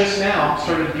 I just now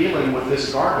started dealing with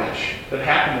this garbage that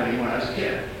happened to me when I was a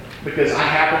kid. Because I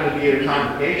happened to be at a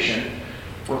congregation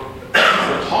where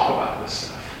people talk about this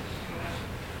stuff.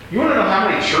 You want to know how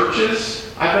many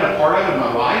churches I've been a part of in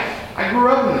my life? I grew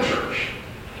up in the church.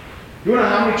 You want to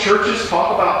know how many churches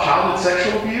talk about child and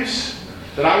sexual abuse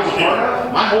that I was a part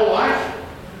of my whole life?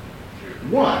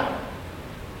 One.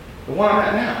 The one I'm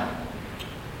at now.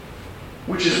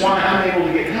 Which is why I'm able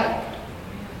to get help.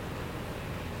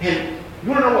 And you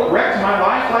want to know what wrecked my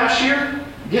life last year?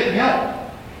 Getting help.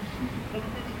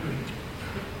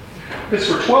 Because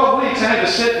for 12 weeks I had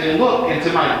to sit and look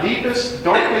into my deepest,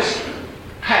 darkest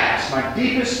past, my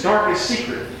deepest, darkest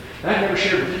secret that I've never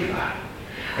shared with anybody.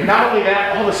 And not only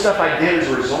that, all the stuff I did as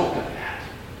a result of that.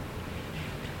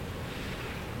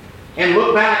 And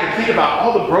look back and think about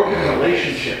all the broken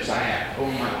relationships I had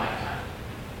over my lifetime.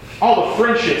 All the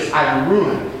friendships I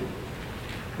ruined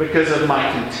because of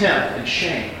my contempt and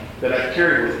shame that I've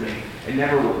carried with me and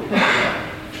never repented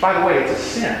of. By the way, it's a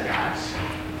sin, guys.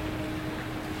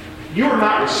 You are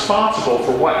not responsible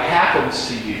for what happens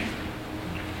to you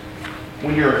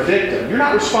when you're a victim. You're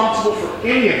not responsible for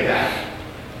any of that.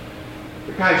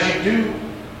 But guys, you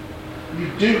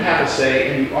do have a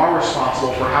say, and you are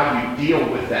responsible for how you deal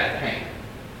with that pain.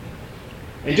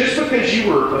 And just because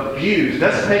you were abused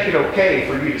doesn't make it okay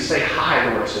for you to stay high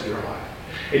the rest of your life.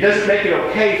 It doesn't make it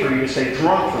okay for you to stay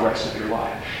drunk the rest of your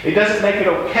life. It doesn't make it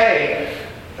okay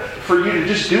for you to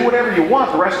just do whatever you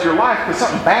want the rest of your life because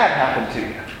something bad happened to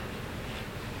you.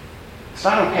 It's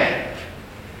not okay.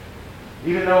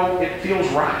 Even though it feels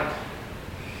right.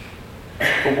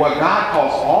 But what God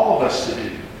calls all of us to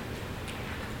do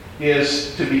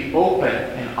is to be open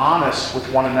and honest with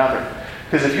one another.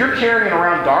 Because if you're carrying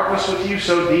around darkness with you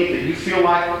so deep that you feel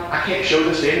like, I can't show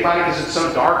this to anybody because it's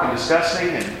so dark and disgusting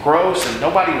and gross and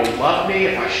nobody will love me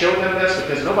if I show them this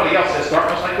because nobody else has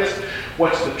darkness like this.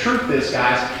 What's the truth is,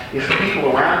 guys, is the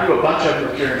people around you, a bunch of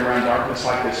them are carrying around darkness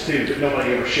like this too, but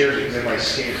nobody ever shares it because everybody's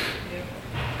scared.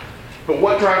 But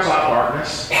what drives out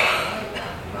darkness?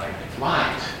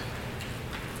 Light.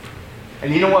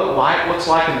 And you know what light looks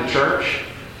like in the church?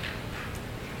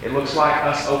 It looks like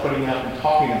us opening up and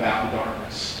talking about the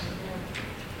darkness.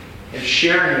 And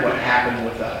sharing what happened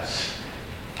with us.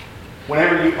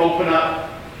 Whenever you open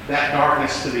up that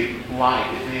darkness to the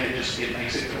light, it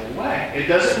makes it go away. It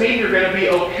doesn't mean you're going to be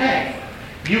okay.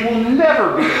 You will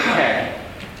never be okay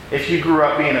if you grew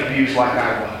up being abused like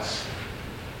I was.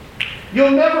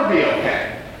 You'll never be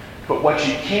okay. But what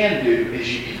you can do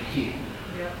is you can heal.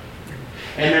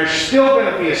 And there's still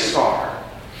going to be a scar.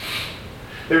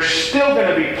 There's still going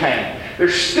to be pain.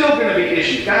 There's still going to be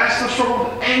issues. Guys, I still struggle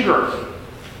with anger.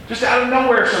 Just out of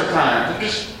nowhere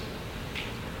sometimes.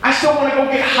 I still want to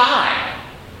go get high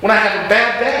when I have a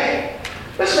bad day.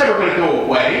 That's never going to go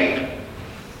away.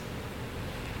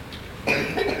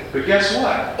 But guess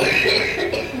what?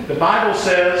 The Bible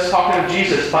says, talking of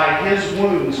Jesus, by His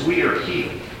wounds we are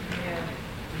healed.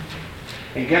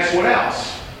 And guess what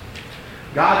else?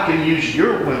 God can use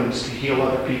your wounds to heal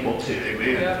other people too.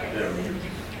 Amen.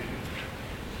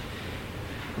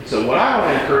 And so what I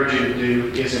want to encourage you to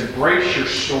do is embrace your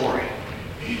story.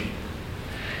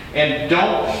 And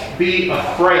don't be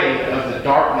afraid of the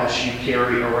darkness you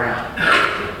carry around.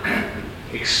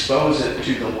 Expose it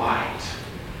to the light.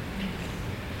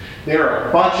 There are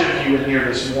a bunch of you in here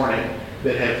this morning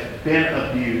that have been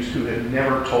abused who have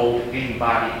never told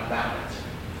anybody about it.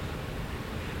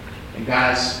 And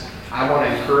guys, I want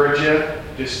to encourage you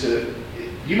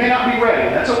you may not be ready,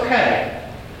 that's okay.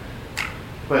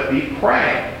 But be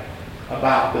praying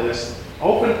about this.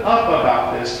 Open up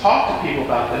about this. Talk to people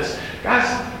about this. Guys,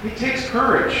 it takes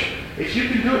courage. If you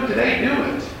can do it today, do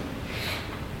it.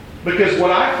 Because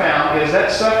what I found is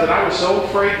that stuff that I was so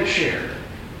afraid to share,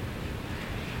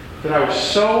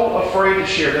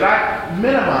 that I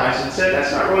minimized and said,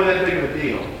 that's not really that big of a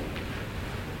deal.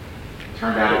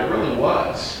 Turned out it really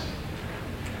was.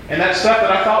 And that stuff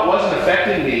that I thought wasn't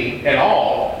affecting me at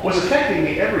all was affecting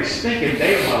me every stinking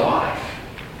day of my life.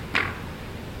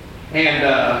 And,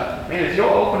 man, if you'll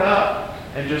open up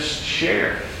and just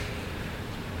share,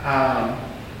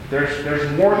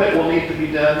 there's more that will need to be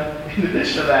done in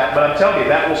addition to that. But I'm telling you,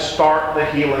 that will start the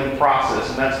healing process.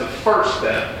 And that's the first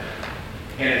step.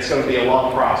 And it's going to be a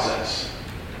long process.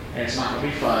 And it's not going to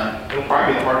be fun. It'll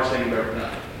probably be the hardest thing you've ever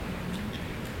done.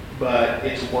 But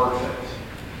it's worth it.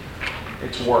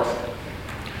 It's worth it.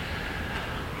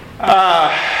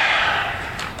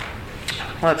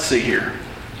 Let's see here.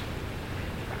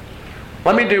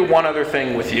 Let me do one other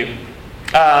thing with you.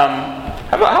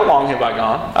 How long have I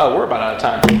gone? Oh, we're about out of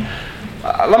time.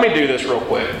 Let me do this real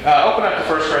quick. Open up to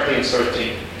 1 Corinthians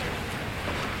 13.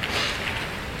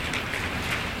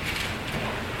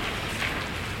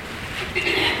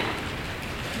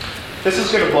 This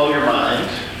is going to blow your mind.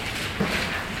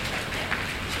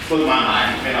 Blow my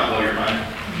mind. It may not blow your mind.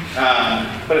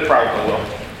 But it probably will.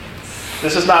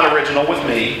 This is not original with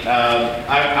me.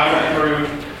 I went through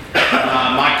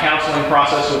my counseling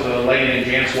process with a lady named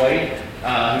Janice Wade,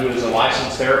 who is a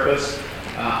licensed therapist.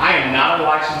 I am not a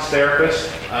licensed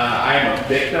therapist. I am a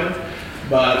victim,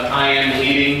 but I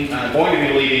am going to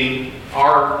be leading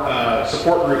our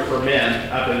support group for men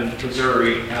up in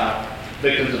Missouri,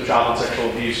 victims of child and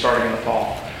sexual abuse, starting in the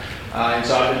fall. And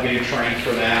so I've been getting trained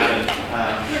for that,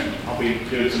 and I'll be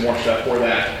doing some more stuff for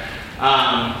that.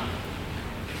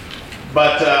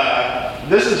 But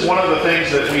this is one of the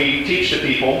things that we teach to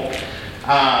people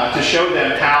to show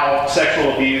them how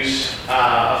sexual abuse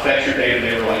affects your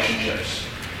day-to-day relationships.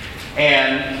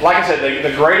 And like I said,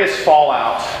 the greatest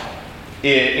fallout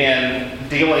in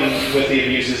dealing with the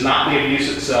abuse is not the abuse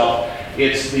itself,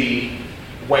 it's the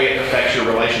way it affects your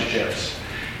relationships.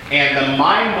 And the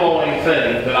mind-blowing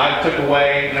thing that I took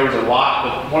away, and there was a lot,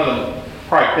 but one of the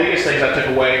probably biggest things I took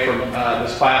away from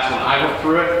this class when I went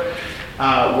through it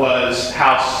was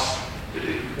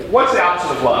what's the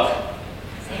opposite of love?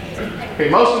 Okay,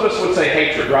 most of us would say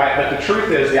hatred, right? But the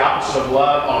truth is the opposite of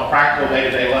love on a practical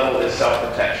day-to-day level is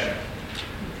self-protection.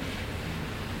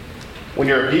 When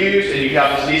you're abused and you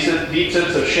have this deep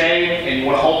sense of shame and you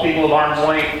want to hold people at arm's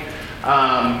length,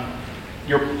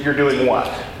 you're doing what?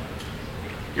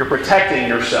 You're protecting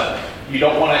yourself. You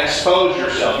don't want to expose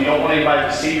yourself. You don't want anybody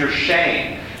to see your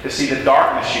shame, to see the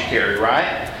darkness you carry,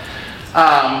 right?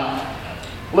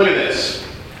 Look at this.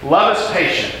 Love is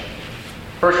patient.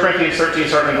 1 Corinthians 13,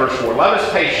 starting in verse 4. Love is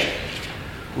patient.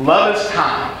 Love is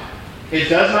kind. It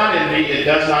does not envy. It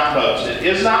does not boast. It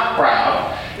is not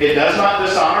proud. It does not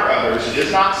dishonor others. It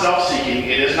is not self-seeking.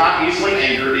 It is not easily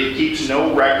angered. It keeps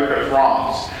no record of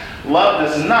wrongs. Love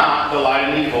does not delight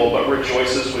in evil, but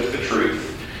rejoices with the truth.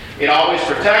 It always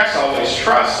protects, always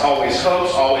trusts, always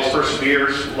hopes, always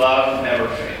perseveres. Love never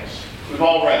fails. We've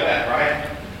all read that, right?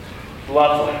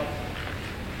 Lovely.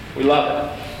 We love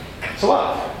it. It's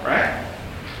love, right?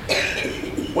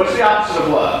 What's the opposite of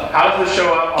love? How does this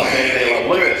show up on day-to-day love?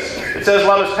 Look at this. It says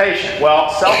love is patient. Well,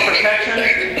 self-protection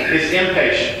is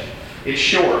impatient. It's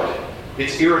short.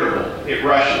 It's irritable. It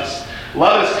rushes.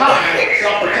 Love is kind.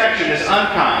 Self-protection is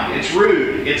unkind. It's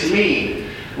rude. It's mean.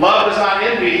 Love does not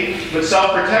envy, but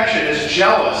self-protection is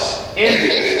jealous,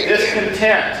 envious,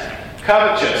 discontent,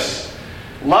 covetous.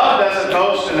 Love doesn't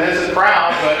boast and isn't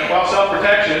proud, but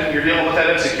self-protection, you're dealing with that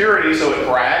insecurity, so it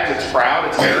brags, it's proud,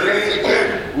 it's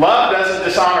arrogant. Love doesn't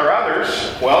dishonor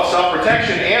others. Well,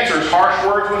 self-protection answers harsh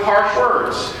words with harsh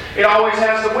words. It always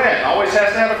has the win, always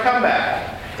has to have a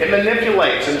comeback. It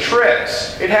manipulates and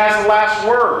tricks. It has the last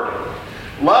word.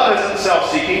 Love isn't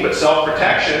self-seeking, but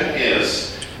self-protection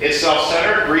is. It's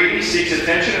self-centered, greedy, seeks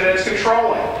attention, and it's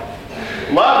controlling.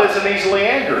 Love isn't easily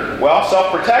angered. Well,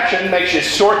 self-protection makes you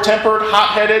short-tempered,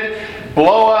 hot-headed,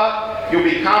 blow up. You'll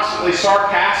be constantly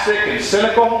sarcastic and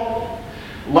cynical.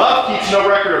 Love keeps no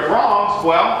record of wrongs.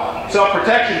 Well,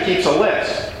 self-protection keeps a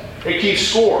list. It keeps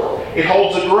score. It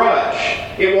holds a grudge.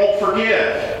 It won't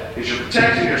forgive because you're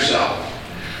protecting yourself.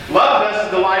 Love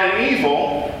doesn't delight in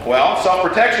evil. Well,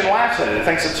 self-protection laughs at it. It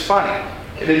thinks it's funny.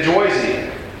 It enjoys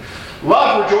evil.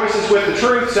 Love rejoices with the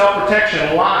truth.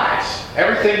 Self-protection lies.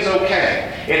 Everything's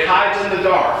okay. It hides in the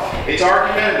dark. It's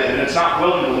argumentative and it's not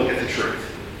willing to look at the truth.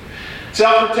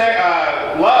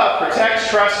 Love protects,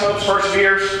 trusts, hopes,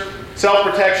 perseveres.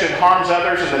 Self-protection harms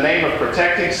others in the name of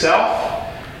protecting self.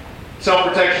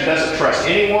 Self-protection doesn't trust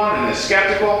anyone and is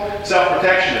skeptical.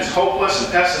 Self-protection is hopeless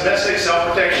and pessimistic.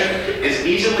 Self-protection is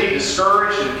easily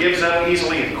discouraged and gives up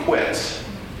easily and quits.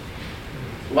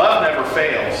 Love never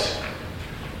fails.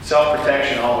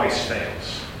 Self-protection always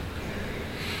fails.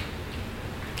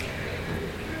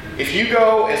 If you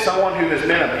go as someone who has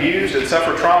been abused and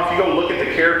suffered trauma, if you go look at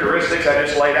the characteristics I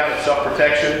just laid out of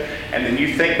self-protection, and then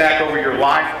you think back over your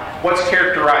life, what's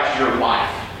characterized your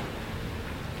life?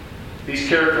 These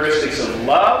characteristics of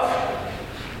love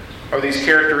or these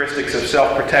characteristics of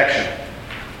self-protection?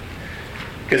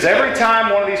 Because every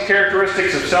time one of these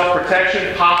characteristics of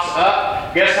self-protection pops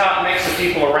up, guess how it makes the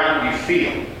people around you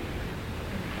feel?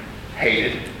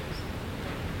 Hated.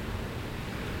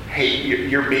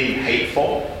 You're being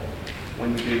hateful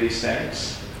when you do these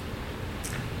things.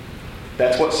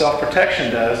 That's what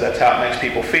self-protection does. That's how it makes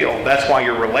people feel. That's why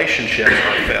your relationships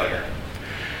are a failure.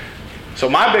 So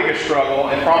my biggest struggle,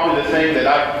 and probably the thing that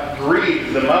I've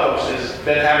grieved the most is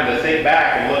been having to think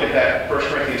back and look at that 1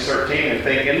 Corinthians 13 and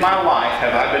think, in my life,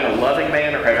 have I been a loving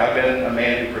man or have I been a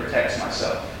man who protects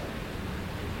myself?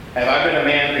 Have I been a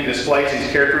man who displays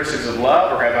these characteristics of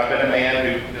love, or have I been a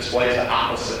man who displays the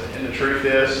opposite? And the truth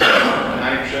is,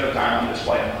 90% of the time I'm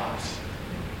displaying the opposite.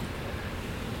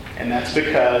 And that's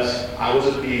because I was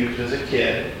abused as a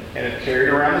kid and have carried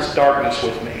around this darkness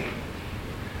with me.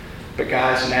 But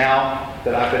guys, now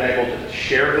that I've been able to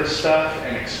share this stuff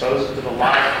and expose it to the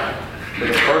light for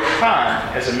the first time,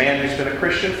 as a man who's been a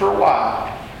Christian for a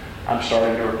while, I'm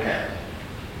starting to repent.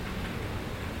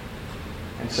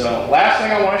 And so, last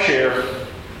thing I want to share,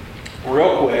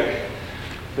 real quick,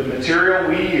 the material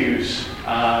we use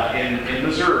in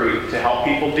Missouri to help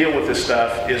people deal with this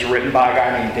stuff is written by a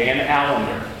guy named Dan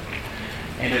Allender,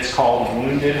 and it's called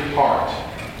Wounded Heart: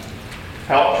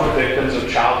 Help for Victims of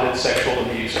Childhood Sexual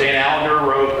Abuse. Dan Allender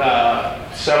wrote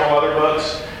several other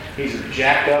books. He's a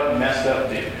jacked up, messed up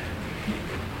dude.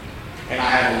 And I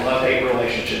have a love-hate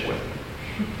relationship with him.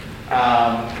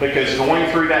 Because going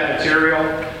through that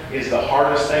material is the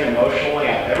hardest thing emotionally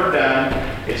I've ever done.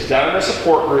 It's done in a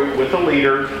support group with a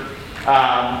leader.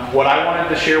 What I wanted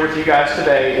to share with you guys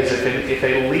today is if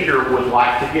a leader would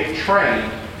like to get trained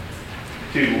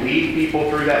to lead people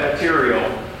through that material,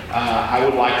 I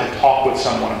would like to talk with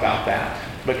someone about that.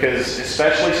 Because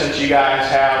especially since you guys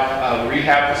have a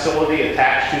rehab facility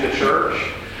attached to the church,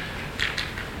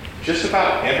 just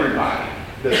about everybody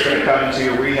that's going to come into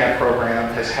your rehab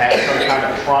program has had some kind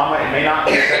of trauma. It may not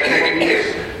be sexual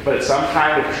abuse, but it's some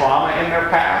kind of trauma in their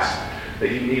past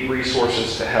that you need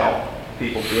resources to help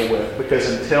people deal with. Because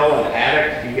until an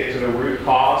addict can get to the root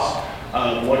cause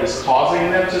of what is causing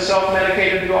them to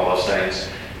self-medicate and do all those things,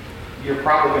 you're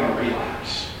probably going to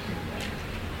relapse.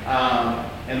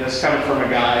 And this coming from a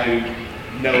guy who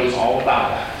knows all about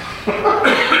that.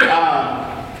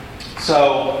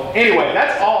 So anyway,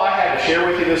 that's all I had to share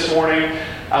with you this morning.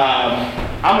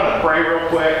 I'm going to pray real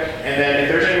quick, and then if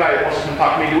there's anybody that wants to come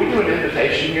talk to me, do we do an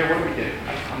invitation here? What do we do?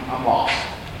 I'm lost.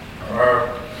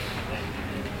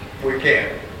 We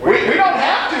can. We don't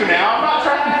have to now. I'm not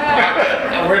trying to.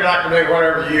 We'd like to do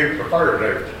whatever you prefer to do.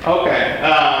 Okay.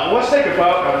 Let's take a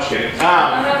vote. No, I'm just kidding.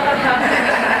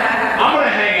 I'm going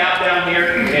to hang out down here.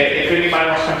 If anybody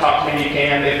wants to come talk to me, you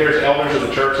can. If there's elders of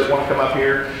the church that want to come up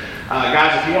here,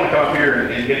 guys, if you want to come up here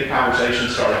and get the conversation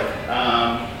started.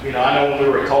 I know when we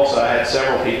were at Tulsa, I had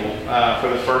several people for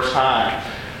the first time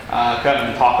come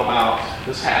and talk about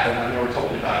this happened. I never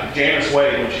told you about it. Janice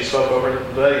Wade, when she spoke over at the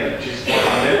pavilion, she's one of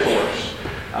my mentors.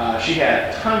 She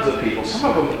had tons of people. Some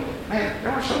of them, man,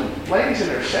 there were some ladies in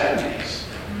their 70s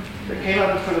that came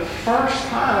up for the first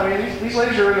time. I mean, these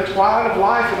ladies are in the twilight of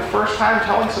life for the first time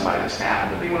telling somebody this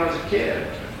happened to me when I was a kid.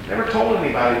 Never told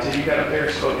anybody until you got up there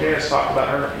and spoke. Janice talked about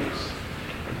her abuse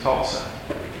in Tulsa.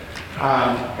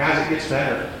 Guys, it gets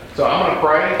better. So I'm going to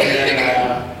pray, and then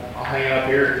I'll hang out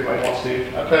here if anybody wants to.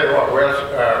 I'll tell you what, Wes,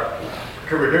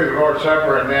 could we do the Lord's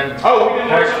Supper and then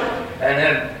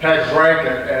take a break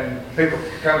and people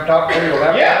come talk to you?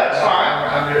 Yeah, that's fine.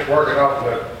 I'm just working off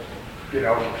the,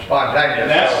 spontaneous.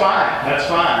 That's fine. That's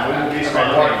fine. We will be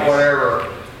spontaneous. Whatever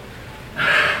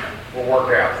will work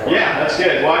out for you. Yeah, that's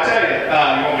good. Well, I tell you,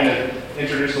 you want me to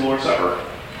introduce the Lord's Supper?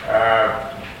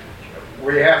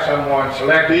 We have someone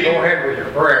selected. Go ahead with your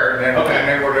prayer, and then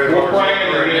we'll do the Lord's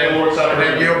Supper. And the Lord's Supper. And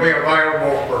then you'll be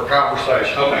available for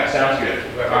conversation. Okay, sounds good.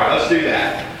 All right, let's do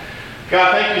that.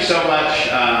 God, thank you so much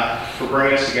for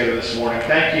bringing us together this morning.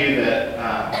 Thank you that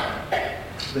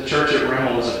the church at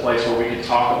Rimmel is a place where we can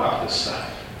talk about this stuff.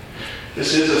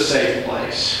 This is a safe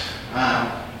place.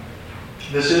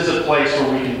 This is a place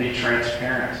where we can be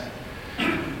transparent.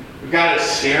 God, it's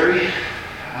scary.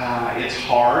 It's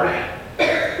hard.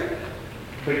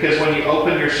 Because when you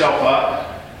open yourself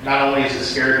up, not only is it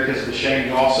scary because of the shame,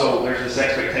 there's this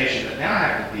expectation that now I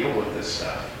have to deal with this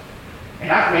stuff.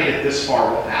 And I've made it this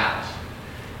far without.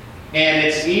 And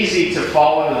it's easy to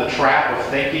fall into the trap of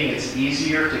thinking it's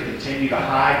easier to continue to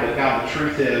hide, but God, the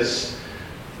truth is,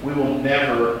 we will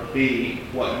never be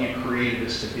what you created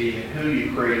us to be and who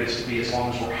you created us to be as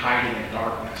long as we're hiding in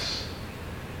darkness.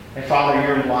 And Father,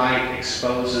 your light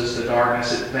exposes the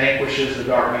darkness. It vanquishes the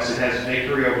darkness. It has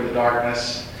victory over the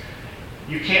darkness.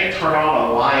 You can't turn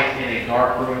on a light in a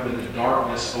dark room and the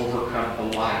darkness overcome the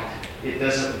light. It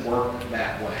doesn't work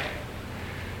that way.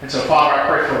 And so, Father, I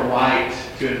pray for light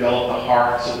to envelop the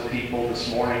hearts of the people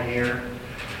this morning here.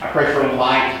 I pray for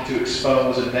light to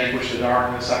expose and vanquish the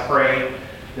darkness. I pray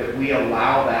that we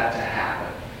allow that to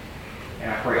happen.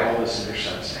 And I pray all this in your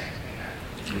Son's name.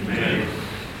 Amen.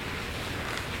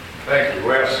 Thank you,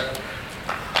 Wes.